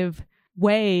negative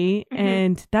way,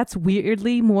 and that's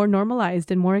weirdly more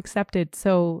normalized and more accepted.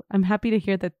 So I'm happy to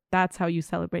hear that that's how you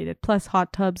celebrate it. Plus,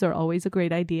 hot tubs are always a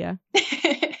great idea.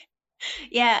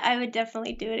 Yeah, I would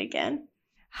definitely do it again.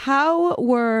 How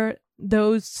were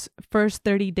those first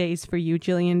 30 days for you,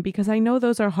 Jillian? Because I know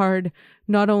those are hard,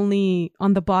 not only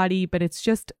on the body, but it's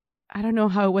just, I don't know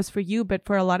how it was for you, but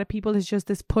for a lot of people, it's just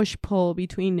this push-pull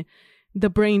between the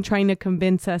brain trying to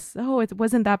convince us, oh, it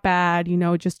wasn't that bad,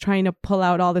 just trying to pull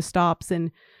out all the stops.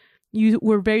 And you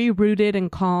were very rooted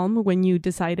and calm when you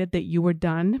decided that you were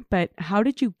done. But how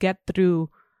did you get through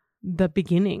the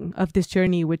beginning of this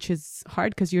journey, which is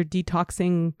hard because you're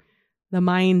detoxing the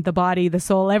mind, the body, the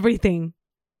soul, everything?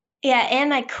 Yeah,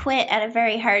 and I quit at a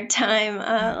very hard time,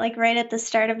 like right at the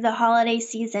start of the holiday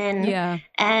season. Yeah.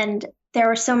 And there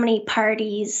were so many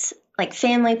parties, like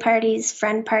family parties,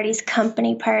 friend parties,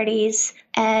 company parties.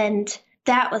 And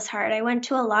that was hard. I went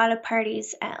to a lot of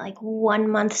parties at like 1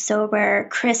 month sober.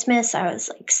 Christmas, I was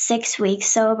like 6 weeks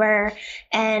sober,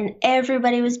 and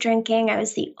everybody was drinking. I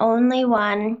was the only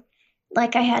one.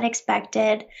 like I had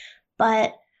expected,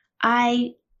 but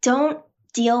I don't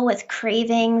deal with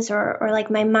cravings or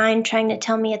like my mind trying to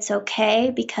tell me it's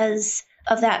okay because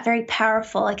of that very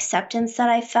powerful acceptance that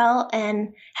I felt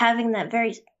and having that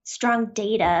very strong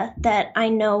data that I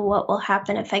know what will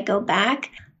happen if I go back.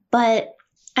 But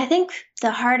I think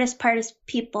the hardest part is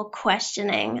people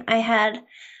questioning. I had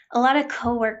a lot of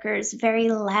coworkers very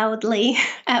loudly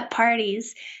at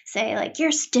parties say, like,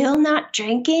 "You're still not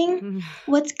drinking?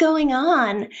 What's going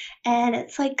on?" And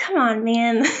it's like, come on,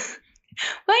 man.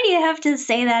 Why do you have to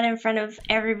say that in front of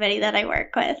everybody that I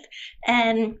work with?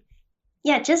 And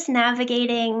yeah, just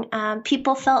navigating.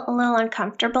 People felt a little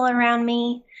uncomfortable around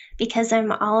me because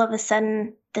I'm all of a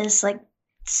sudden this like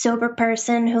sober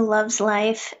person who loves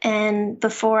life. And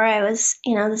before I was,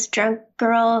 this drunk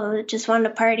girl who just wanted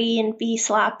to party and be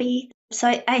sloppy.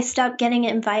 So I stopped getting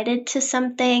invited to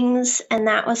some things, and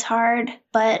that was hard.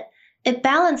 But it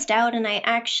balanced out, and I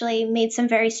actually made some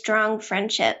very strong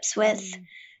friendships with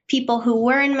people who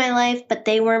were in my life, but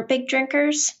they weren't big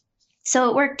drinkers. So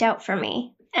it worked out for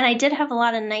me. And I did have a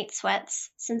lot of night sweats,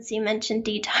 since you mentioned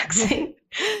detoxing.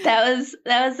 That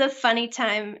was a funny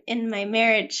time in my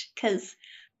marriage because,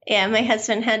 yeah, my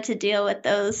husband had to deal with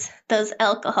those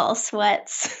alcohol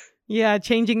sweats. Yeah,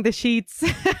 changing the sheets.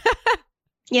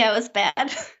 Yeah, it was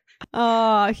bad.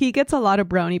 Oh, he gets a lot of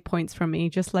brownie points from me.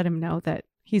 Just let him know that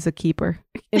he's a keeper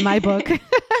in my book.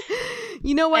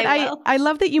 You know what? I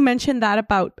love that you mentioned that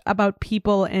about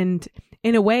people, and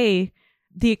in a way,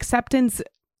 the acceptance,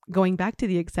 going back to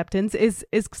the acceptance, is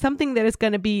something that is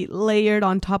going to be layered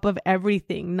on top of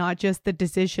everything, not just the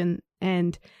decision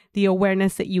and the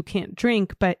awareness that you can't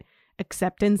drink, but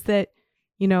acceptance that,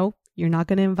 you're not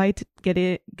going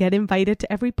to get invited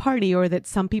to every party, or that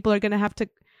some people are going to have to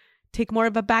take more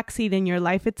of a backseat in your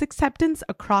life. It's acceptance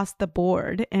across the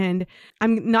board. And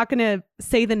I'm not going to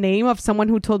say the name of someone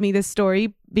who told me this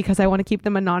story because I want to keep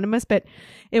them anonymous, but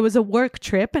it was a work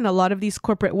trip, and a lot of these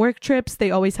corporate work trips,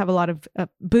 they always have a lot of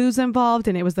booze involved.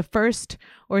 And it was the first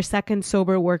or second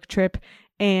sober work trip.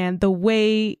 And the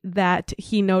way that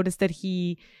he noticed that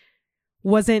he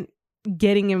wasn't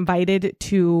getting invited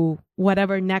to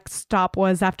whatever next stop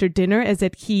was after dinner is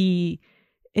that he,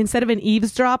 instead of an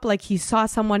eavesdrop, like he saw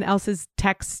someone else's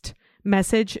text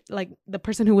message, like the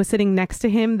person who was sitting next to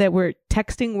him that were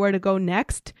texting where to go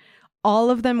next.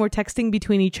 All of them were texting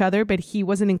between each other, but he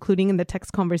wasn't including in the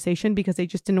text conversation because they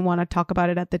just didn't want to talk about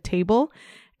it at the table.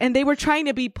 And they were trying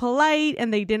to be polite,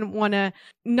 and they didn't want to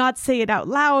not say it out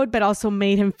loud, but also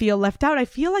made him feel left out. I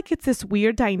feel like it's this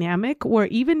weird dynamic where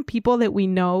even people that we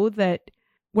know that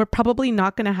we're probably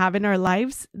not going to have in our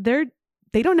lives,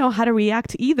 they don't know how to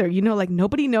react either. Like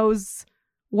nobody knows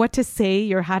what to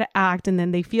say or how to act. And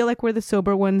then they feel like we're the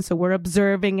sober ones, so we're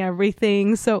observing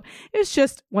everything. So it's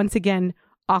just, once again,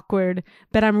 awkward.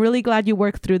 But I'm really glad you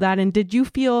worked through that. And did you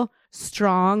feel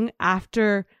strong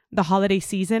after the holiday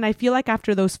season? I feel like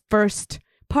after those first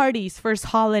parties, first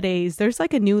holidays, there's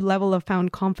like a new level of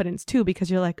found confidence too, because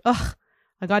you're like, ugh,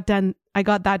 I got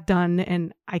that done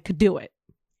and I could do it.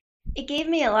 It gave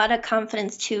me a lot of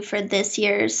confidence too for this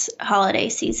year's holiday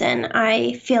season.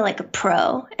 I feel like a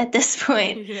pro at this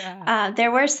point. Yeah.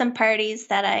 There were some parties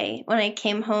that when I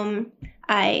came home,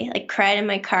 I like cried in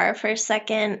my car for a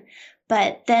second,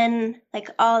 but then like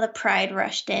all the pride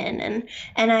rushed in,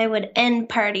 and I would end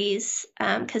parties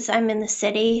because I'm in the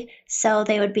city, so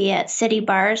they would be at city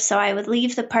bars. So I would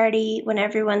leave the party when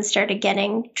everyone started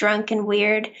getting drunk and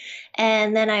weird,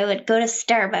 and then I would go to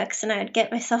Starbucks and I would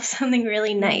get myself something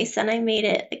really nice, and I made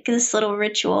it like this little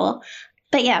ritual.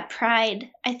 But yeah, pride,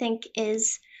 I think,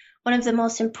 is one of the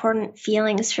most important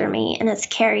feelings for me, and it's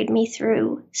carried me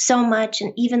through so much,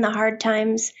 and even the hard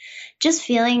times. Just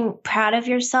feeling proud of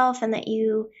yourself and that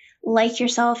you like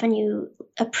yourself and you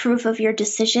approve of your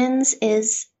decisions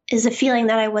is a feeling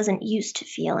that I wasn't used to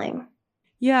feeling.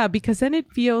 Yeah, because then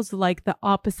it feels like the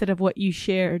opposite of what you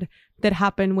shared that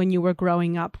happened when you were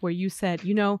growing up, where you said,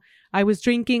 I was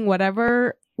drinking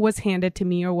whatever was handed to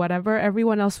me or whatever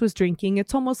everyone else was drinking.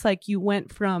 It's almost like you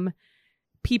went from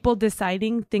people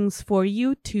deciding things for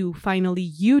you to finally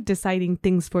you deciding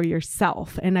things for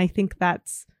yourself. And I think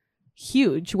that's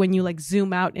huge when you like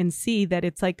zoom out and see that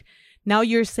it's like now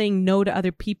you're saying no to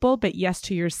other people, but yes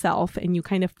to yourself, and you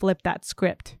kind of flip that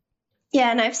script.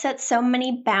 Yeah, and I've set so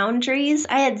many boundaries.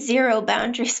 I had 0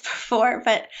 boundaries before,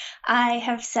 but I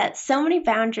have set so many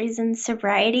boundaries in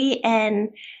sobriety, and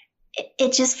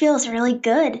it just feels really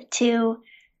good to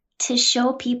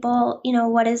show people,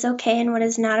 what is okay and what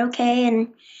is not okay,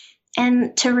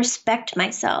 and to respect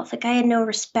myself. Like I had no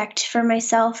respect for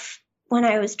myself when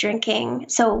I was drinking.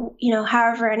 So,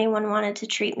 however anyone wanted to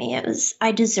treat me,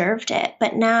 I deserved it.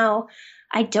 But now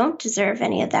I don't deserve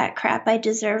any of that crap. I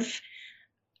deserve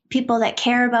people that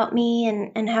care about me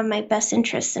and have my best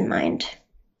interests in mind.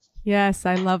 Yes,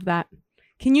 I love that.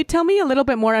 Can you tell me a little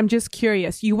bit more? I'm just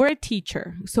curious. You were a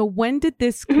teacher. So when did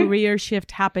this career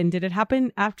shift happen? Did it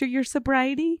happen after your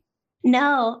sobriety?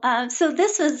 No. I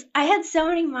had so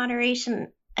many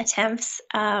moderation attempts.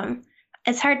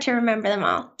 It's hard to remember them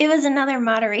all. It was another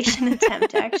moderation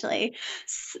attempt, actually.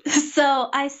 So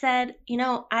I said,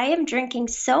 I am drinking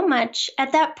so much.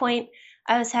 At that point,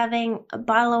 I was having a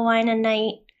bottle of wine a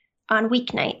night on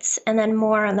weeknights and then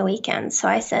more on the weekends. So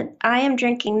I said, I am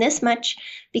drinking this much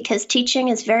because teaching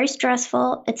is very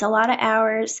stressful. It's a lot of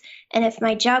hours. And if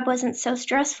my job wasn't so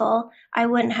stressful, I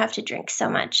wouldn't have to drink so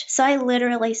much. So I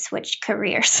literally switched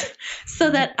careers so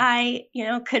that I,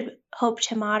 could hope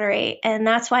to moderate. And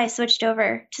that's why I switched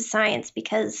over to science,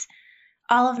 because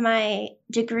all of my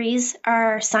degrees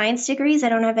are science degrees. I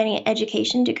don't have any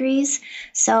education degrees.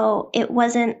 So it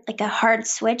wasn't like a hard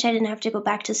switch. I didn't have to go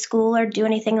back to school or do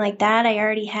anything like that. I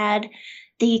already had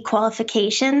the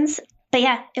qualifications. But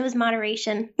yeah, it was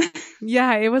moderation.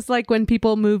 Yeah, it was like when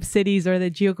people move cities or the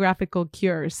geographical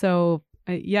cure. So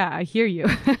yeah, I hear you.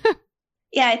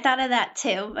 Yeah, I thought of that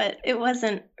too, but it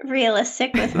wasn't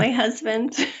realistic with my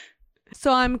husband.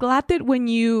 So I'm glad that when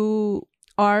you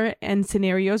are in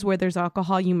scenarios where there's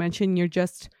alcohol, you mentioned you're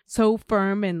just so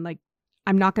firm and like,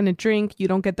 I'm not going to drink. You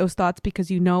don't get those thoughts because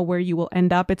you know where you will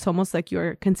end up. It's almost like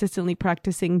you're consistently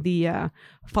practicing the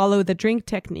follow the drink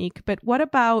technique. But what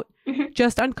about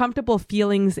just uncomfortable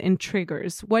feelings and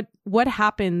triggers? What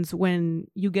happens when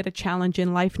you get a challenge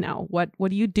in life now? What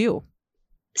do you do?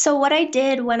 So what I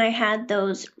did when I had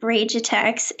those rage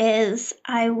attacks is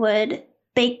I would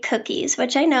bake cookies,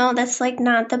 which I know that's like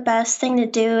not the best thing to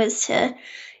do, is to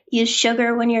use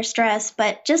sugar when you're stressed,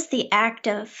 but just the act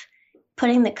of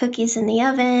putting the cookies in the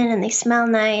oven and they smell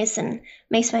nice and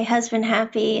makes my husband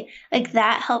happy, like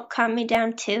that helped calm me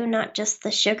down too, not just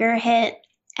the sugar hit.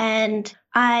 And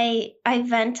I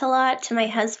vent a lot to my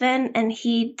husband, and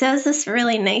he does this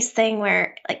really nice thing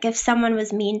where, like, if someone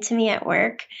was mean to me at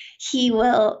work, he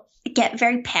will get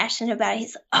very passionate about it.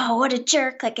 He's like, oh, what a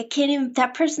jerk. Like, I can't even,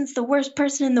 that person's the worst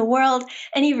person in the world.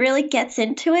 And he really gets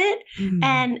into it.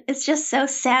 And it's just so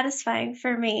satisfying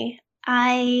for me.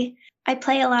 I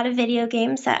play a lot of video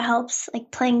games. That helps,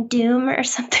 like playing Doom or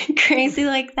something crazy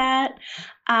like that.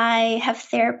 I have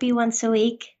therapy once a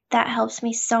week. That helps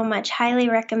me so much. Highly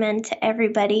recommend to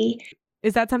everybody.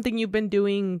 Is that something you've been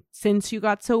doing since you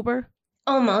got sober?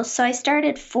 Almost. So I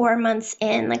started 4 months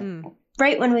in, like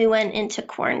right when we went into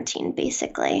quarantine,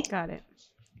 basically. Got it.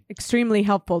 Extremely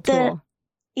helpful tool.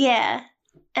 Yeah.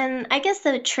 And I guess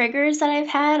the triggers that I've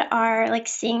had are like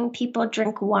seeing people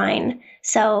drink wine.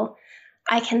 So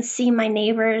I can see my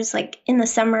neighbors like in the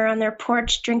summer on their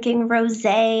porch drinking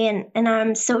rosé, and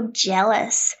I'm so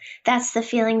jealous. That's the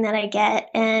feeling that I get.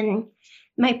 And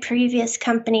my previous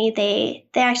company, they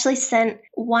actually sent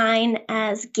wine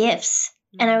as gifts.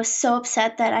 And I was so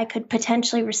upset that I could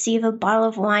potentially receive a bottle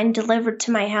of wine delivered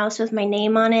to my house with my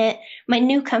name on it. My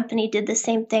new company did the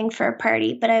same thing for a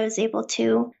party, but I was able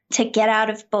to get out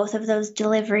of both of those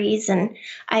deliveries, and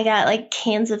I got like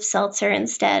cans of seltzer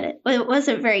instead. It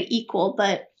wasn't very equal,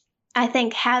 but I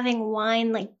think having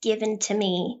wine like given to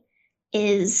me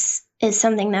is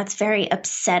something that's very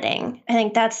upsetting. I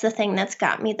think that's the thing that's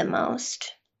got me the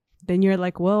most. Then you're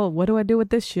like, well, what do I do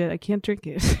with this shit? I can't drink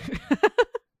it.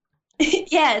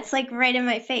 Yeah, it's like right in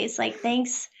my face. Like,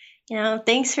 thanks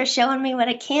for showing me what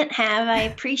I can't have. I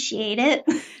appreciate it.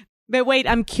 But wait,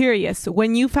 I'm curious.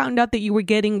 When you found out that you were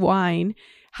getting wine,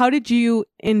 how did you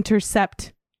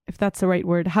intercept, if that's the right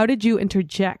word? How did you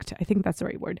interject? I think that's the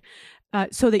right word.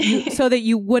 So that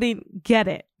you wouldn't get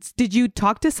it. Did you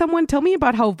talk to someone? Tell me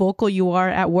about how vocal you are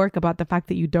at work about the fact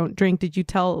that you don't drink. Did you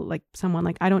tell like someone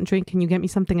like, I don't drink, can you get me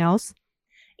something else?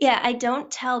 Yeah, I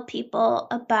don't tell people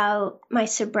about my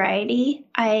sobriety.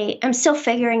 I'm still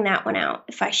figuring that one out,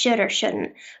 if I should or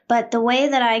shouldn't. But the way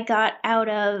that I got out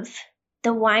of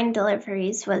the wine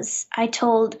deliveries was I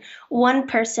told one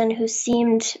person who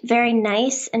seemed very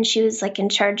nice, and she was like in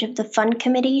charge of the fund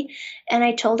committee. And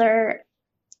I told her,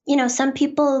 some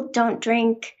people don't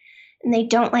drink and they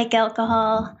don't like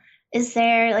alcohol. Is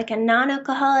there like a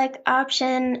non-alcoholic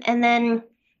option? And then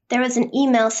there was an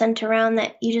email sent around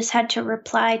that you just had to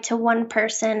reply to one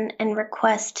person and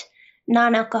request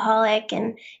non-alcoholic.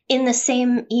 And in the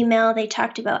same email, they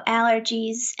talked about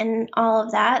allergies and all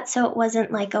of that. So it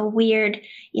wasn't like a weird,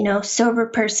 sober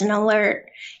person alert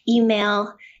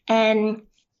email. And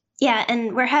yeah,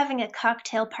 and we're having a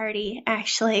cocktail party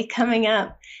actually coming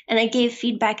up. And I gave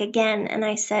feedback again. And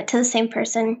I said to the same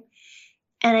person,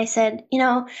 and I said,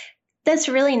 That's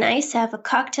really nice to have a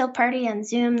cocktail party on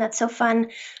Zoom. That's so fun.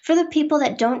 For the people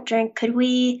that don't drink, could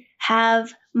we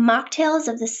have mocktails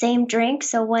of the same drink?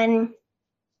 So when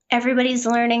everybody's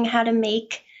learning how to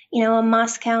make, a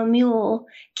Moscow Mule,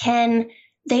 can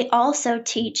they also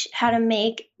teach how to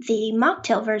make the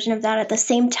mocktail version of that at the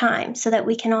same time so that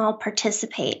we can all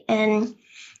participate? And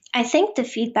I think the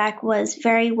feedback was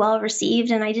very well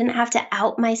received, and I didn't have to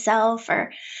out myself,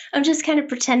 or I'm just kind of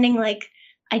pretending like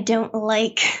I don't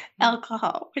like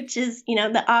alcohol, which is,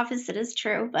 the opposite is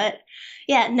true. But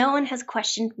yeah, no one has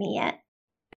questioned me yet.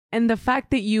 And the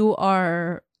fact that you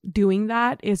are doing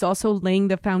that is also laying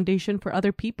the foundation for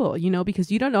other people,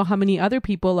 because you don't know how many other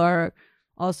people are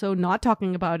also not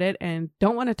talking about it and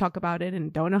don't want to talk about it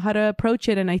and don't know how to approach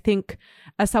it. And I think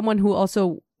as someone who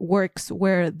also works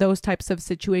where those types of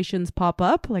situations pop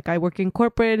up, like I work in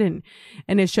corporate and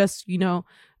it's just,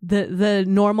 the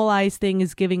normalized thing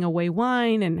is giving away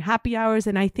wine and happy hours.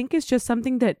 And I think it's just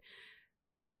something that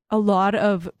a lot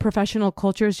of professional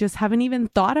cultures just haven't even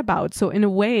thought about. So in a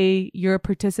way, you're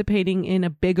participating in a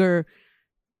bigger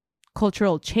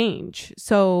cultural change.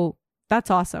 So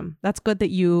that's awesome. That's good that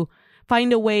you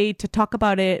find a way to talk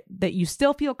about it, that you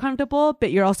still feel comfortable,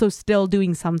 but you're also still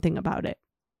doing something about it.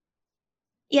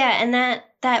 Yeah, and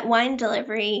that wine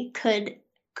delivery could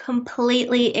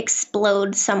completely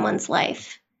explode someone's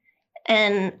life.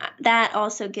 And that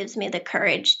also gives me the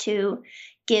courage to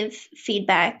give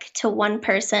feedback to one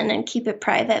person and keep it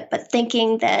private, but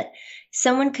thinking that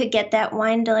someone could get that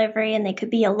wine delivery and they could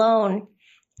be alone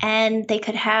and they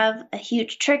could have a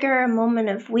huge trigger, a moment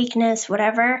of weakness,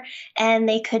 whatever, and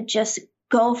they could just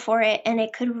go for it, and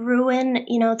it could ruin,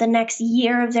 the next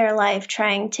year of their life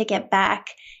trying to get back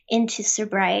into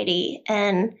sobriety.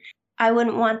 And I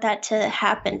wouldn't want that to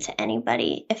happen to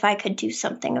anybody if I could do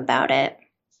something about it.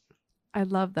 I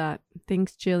love that.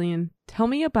 Thanks, Jillian. Tell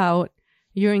me about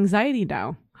your anxiety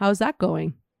now. How's that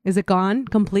going? Is it gone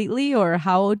completely, or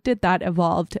how did that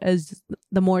evolve as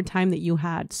the more time that you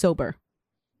had sober?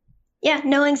 Yeah,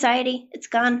 no anxiety. It's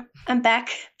gone. I'm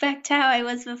back to how I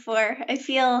was before. I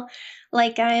feel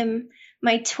like I'm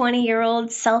my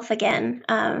 20-year-old self again.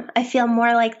 I feel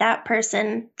more like that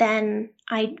person than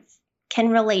I can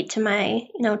relate to my,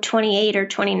 28 or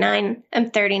 29. I'm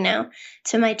 30 now,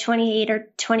 to my 28 or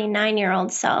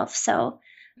 29-year-old self. So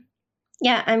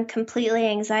yeah, I'm completely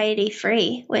anxiety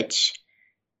free, which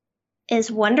is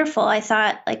wonderful. I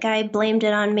thought I blamed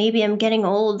it on maybe I'm getting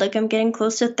old, like I'm getting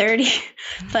close to 30,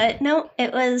 but no,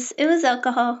 it was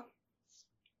alcohol.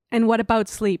 And what about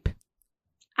sleep?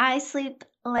 I sleep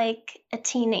like a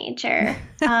teenager.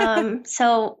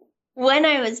 So when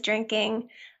I was drinking,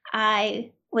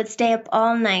 I would stay up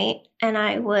all night and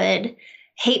I would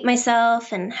hate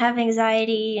myself and have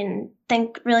anxiety and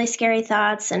think really scary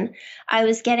thoughts. And I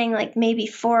was getting maybe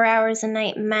 4 hours a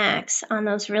night max on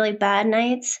those really bad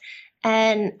nights.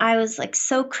 And I was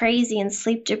so crazy and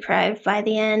sleep deprived by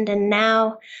the end. And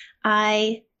now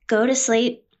I go to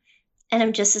sleep and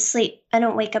I'm just asleep. I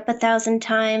don't wake up 1,000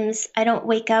 times. I don't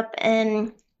wake up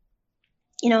and,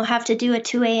 have to do a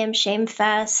 2 a.m. shame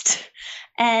fast.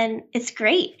 And it's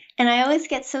great. And I always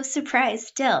get so surprised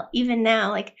still, even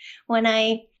now, when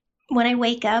I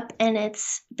wake up and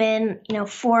it's been,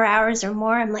 4 hours or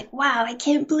more, I'm like, wow, I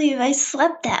can't believe I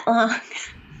slept that long.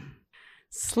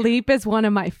 Sleep is one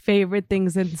of my favorite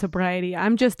things in sobriety.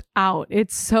 I'm just out.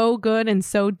 It's so good and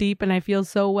so deep, and I feel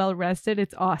so well rested.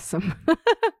 It's awesome.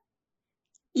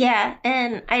 Yeah,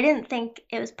 and I didn't think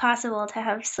it was possible to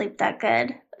have sleep that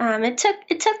good.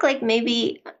 It took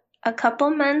maybe a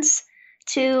couple months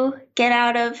to get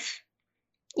out of,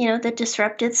 the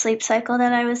disrupted sleep cycle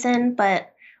that I was in.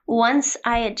 But once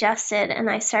I adjusted and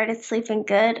I started sleeping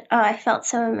good, I felt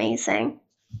so amazing.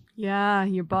 Yeah,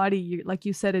 your body, like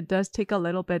you said, it does take a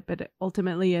little bit, but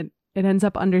ultimately it ends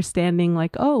up understanding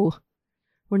oh,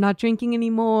 we're not drinking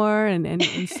anymore. And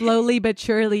slowly but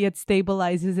surely it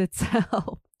stabilizes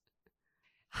itself.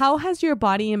 How has your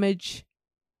body image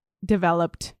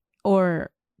developed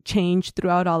or changed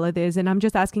throughout all of this? And I'm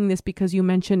just asking this because you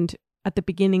mentioned at the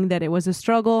beginning that it was a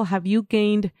struggle. Have you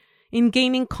gaining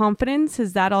confidence?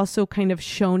 Has that also kind of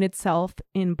shown itself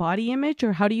in body image,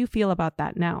 or how do you feel about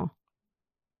that now?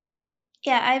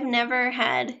 Yeah, I've never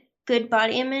had good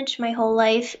body image my whole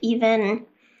life. Even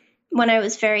when I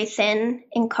was very thin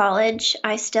in college,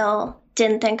 I still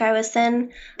didn't think I was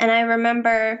thin. And I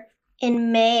remember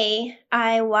in May,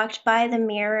 I walked by the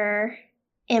mirror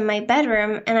in my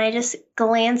bedroom and I just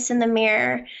glanced in the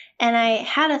mirror and I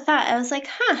had a thought. I was like,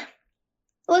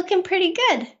 looking pretty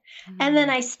good. Mm-hmm. And then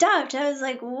I stopped. I was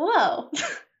like, whoa.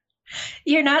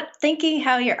 You're not thinking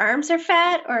how your arms are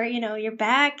fat or, your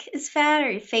back is fat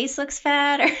or your face looks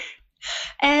fat. Or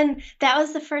And that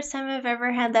was the first time I've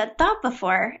ever had that thought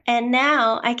before. And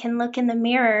now I can look in the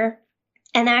mirror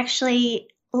and actually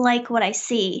like what I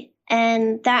see.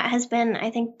 And that has been,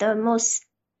 I think, the most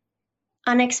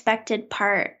unexpected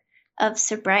part of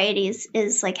sobriety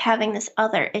is like having this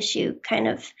other issue kind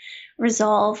of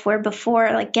resolve, where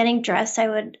before, like getting dressed, I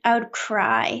would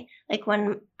cry. Like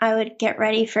when I would get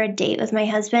ready for a date with my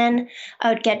husband,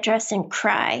 I would get dressed and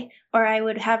cry, or I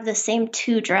would have the same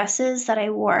 2 dresses that I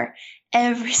wore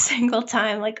every single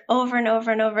time, like over and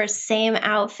over and over, same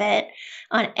outfit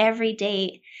on every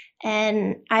date.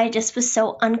 And I just was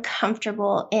so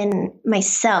uncomfortable in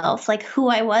myself, like who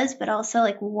I was, but also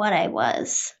like what I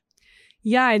was.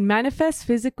 Yeah, it manifests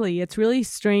physically. It's really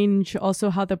strange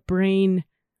also how the brain,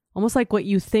 almost like what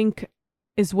you think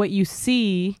is what you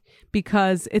see,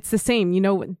 because it's the same,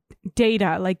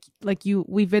 data,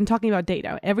 we've been talking about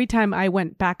data. Every time I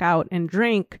went back out and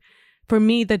drank, for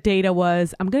me, the data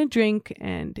was, I'm going to drink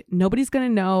and nobody's going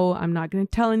to know. I'm not going to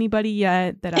tell anybody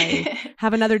yet that I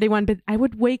have another day one. But I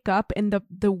would wake up and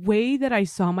the way that I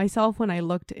saw myself when I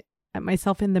looked at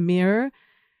myself in the mirror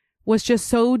was just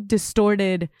so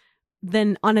distorted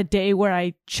than on a day where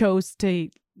I chose to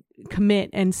commit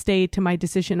and stay to my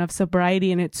decision of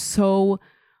sobriety. And it's so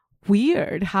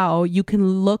weird how you can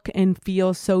look and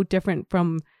feel so different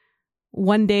from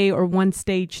one day or one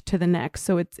stage to the next.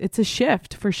 So it's a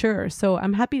shift for sure. So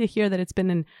I'm happy to hear that it's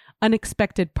been an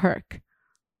unexpected perk.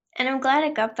 And I'm glad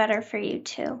it got better for you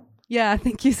too. Yeah,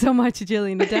 thank you so much,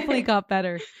 Jillian. It definitely got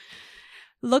better.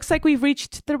 Looks like we've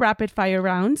reached the rapid fire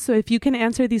round. So if you can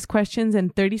answer these questions in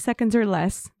 30 seconds or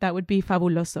less, that would be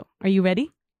fabuloso. Are you ready?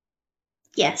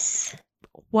 Yes.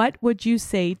 What would you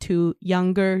say to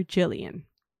younger Jillian?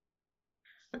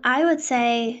 I would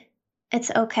say it's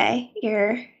okay.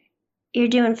 You're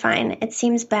doing fine. It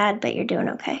seems bad, but you're doing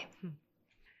okay.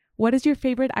 What is your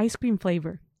favorite ice cream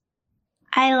flavor?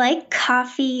 I like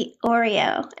coffee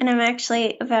Oreo, and I'm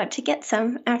actually about to get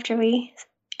some after we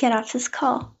get off this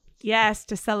call. Yes,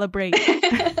 to celebrate.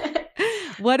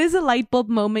 What is a light bulb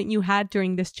moment you had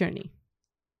during this journey?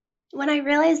 When I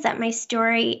realized that my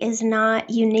story is not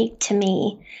unique to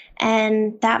me,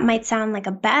 and that might sound like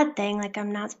a bad thing, like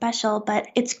I'm not special, but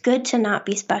it's good to not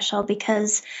be special,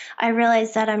 because I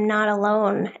realized that I'm not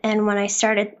alone. And when I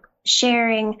started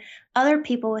sharing, other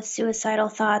people with suicidal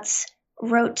thoughts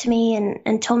wrote to me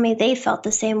and told me they felt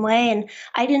the same way. And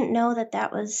I didn't know that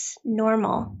that was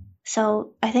normal.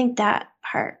 So I think that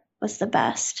part was the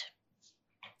best.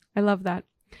 I love that.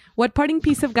 What parting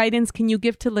piece of guidance can you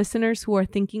give to listeners who are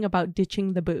thinking about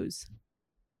ditching the booze?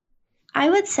 I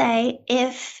would say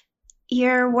if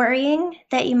you're worrying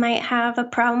that you might have a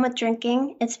problem with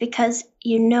drinking, it's because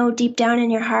you know deep down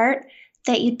in your heart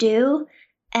that you do,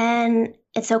 and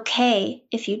it's okay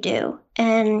if you do,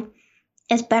 and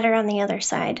it's better on the other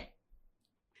side.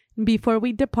 Before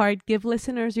we depart, give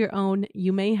listeners your own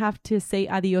 "you may have to say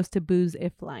adios to booze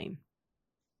if" line.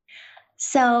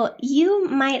 So you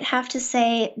might have to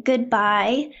say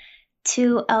goodbye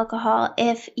to alcohol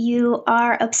if you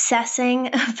are obsessing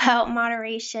about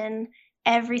moderation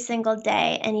every single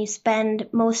day and you spend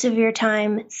most of your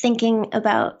time thinking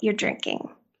about your drinking.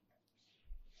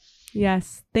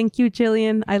 Yes. Thank you,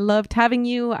 Jillian. I loved having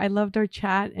you. I loved our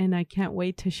chat, and I can't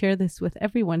wait to share this with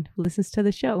everyone who listens to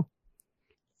the show.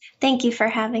 Thank you for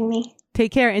having me.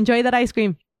 Take care. Enjoy that ice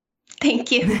cream.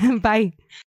 Thank you. Bye.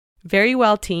 Very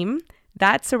well, team.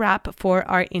 That's a wrap for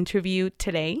our interview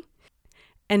today.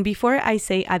 And before I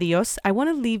say adios, I want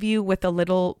to leave you with a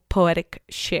little poetic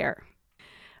share.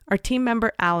 Our team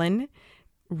member, Alan,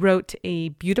 wrote a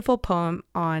beautiful poem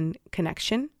on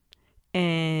connection,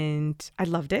 and I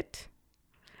loved it.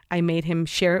 I made him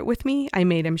share it with me. I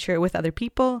made him share it with other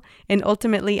people. And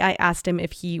ultimately, I asked him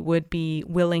if he would be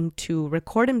willing to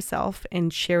record himself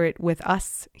and share it with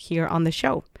us here on the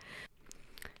show.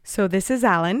 So this is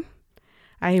Alan.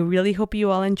 I really hope you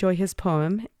all enjoy his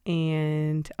poem,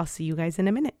 and I'll see you guys in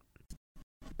a minute.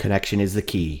 Connection is the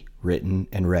Key, written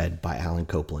and read by Alan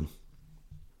Copeland.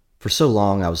 For so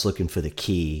long, I was looking for the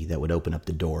key that would open up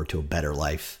the door to a better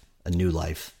life, a new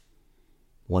life,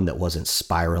 one that wasn't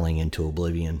spiraling into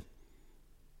oblivion.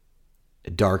 A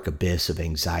dark abyss of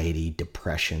anxiety,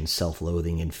 depression,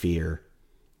 self-loathing, and fear.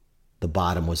 The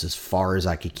bottom was as far as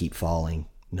I could keep falling,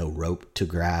 no rope to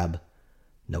grab,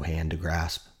 no hand to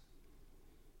grasp.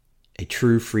 A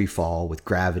true free fall with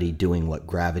gravity doing what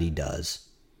gravity does.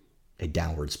 A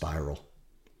downward spiral.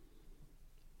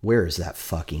 Where is that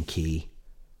fucking key?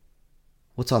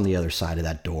 What's on the other side of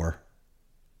that door?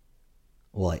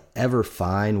 Will I ever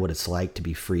find what it's like to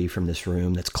be free from this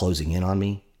room that's closing in on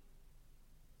me?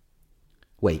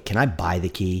 Wait, can I buy the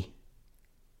key?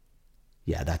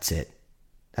 Yeah, that's it.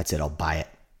 That's it, I'll buy it.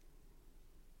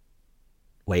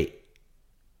 Wait,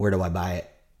 where do I buy it?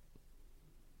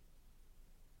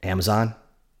 Amazon?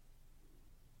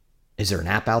 Is there an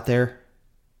app out there?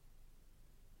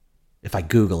 If I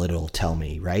Google it, it'll tell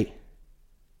me, right?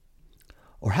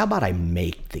 Or how about I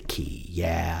make the key?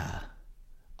 Yeah,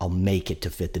 I'll make it to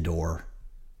fit the door.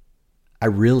 I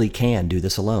really can do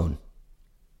this alone.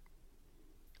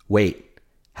 Wait,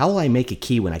 how will I make a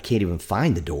key when I can't even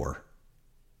find the door?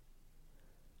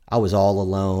 I was all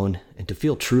alone, and to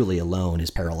feel truly alone is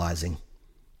paralyzing.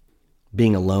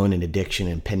 Being alone in addiction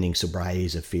and pending sobriety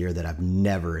is a fear that I've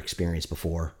never experienced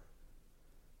before.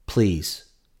 Please,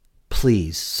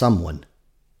 someone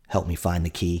help me find the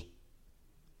key.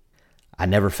 I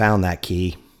never found that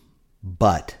key,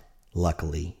 but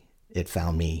luckily it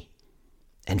found me.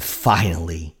 And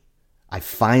I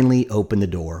finally opened the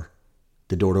door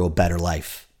to a better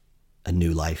life, a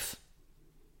new life.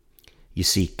 You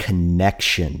see,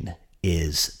 connection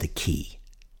is the key.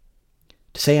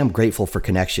 To say I'm grateful for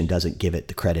connection doesn't give it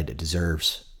the credit it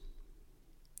deserves.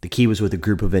 The key was with a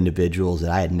group of individuals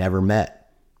that I had never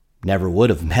met, never would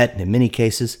have met, and in many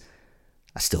cases,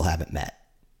 I still haven't met.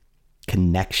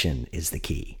 Connection is the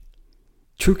key.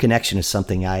 True connection is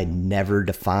something I had never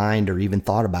defined or even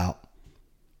thought about.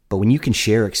 But when you can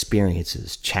share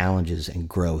experiences, challenges, and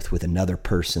growth with another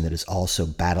person that is also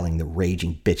battling the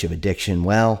raging bitch of addiction,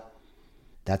 well,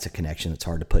 that's a connection that's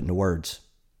hard to put into words.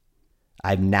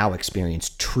 I've now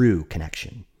experienced true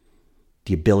connection.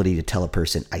 The ability to tell a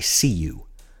person, I see you,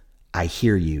 I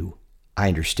hear you, I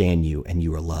understand you, and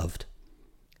you are loved.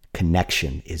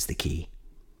 Connection is the key.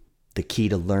 The key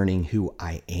to learning who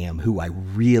I am, who I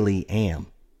really am.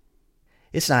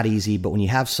 It's not easy, but when you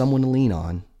have someone to lean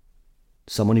on,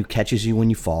 someone who catches you when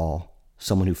you fall,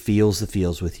 someone who feels the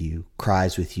feels with you,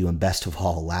 cries with you, and best of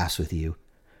all, laughs with you,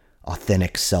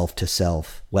 authentic self to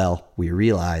self, well, we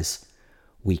realize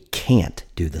we can't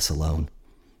do this alone.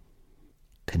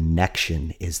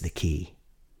 Connection is the key.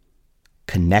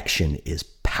 Connection is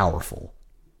powerful.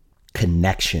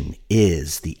 Connection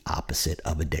is the opposite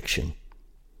of addiction.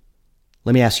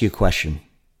 Let me ask you a question.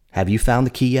 Have you found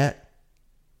the key yet?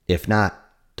 If not,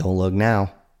 don't look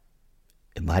now.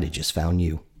 It might have just found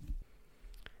you.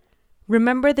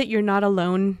 Remember that you're not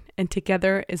alone, and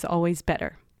together is always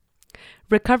better.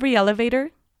 Recovery Elevator,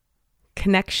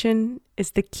 connection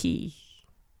is the key.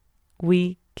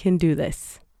 We can do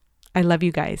this. I love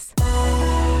you guys. Get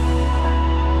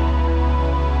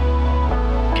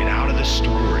out of the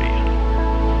story.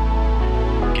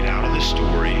 Get out of the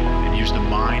story and use the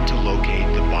mind to locate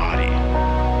the body.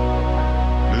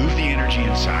 Move the energy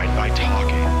inside by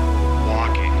talking,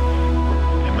 walking,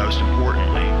 and most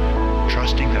importantly,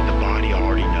 trusting that the body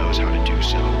already knows how to do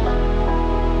so.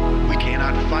 We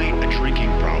cannot fight a drinking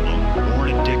problem or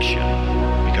an addiction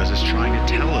because it's trying to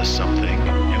tell us something,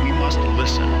 and we must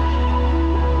listen.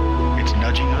 It's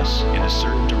nudging us in a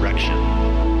certain direction.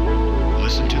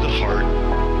 Listen to the heart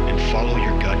and follow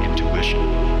your gut intuition.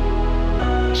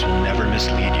 This will never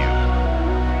mislead you.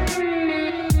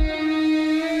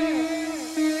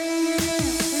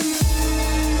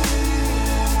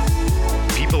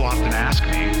 People often ask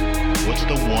me, what's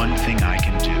the one thing I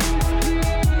can do?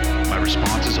 My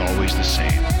response is always the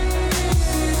same.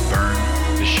 Burn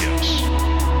the ships.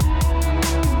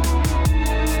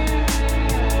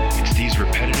 It's these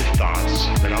repetitive thoughts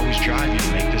that always drive you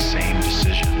to make the same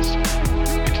decisions.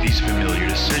 It's these familiar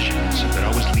decisions that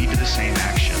always lead to the same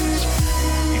actions.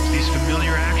 It's these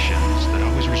familiar actions that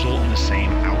always result in the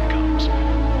same outcomes.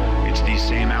 It's these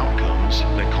same outcomes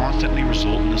that constantly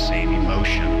result in the same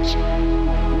emotions.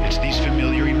 It's these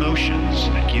familiar emotions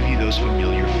that give you those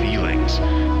familiar feelings.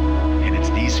 And it's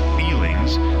these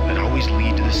feelings that always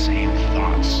lead to the same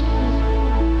thoughts,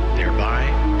 thereby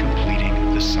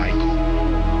completing the cycle.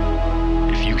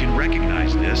 If you can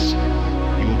recognize this,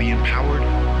 you will be empowered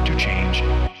to change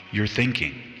your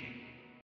thinking.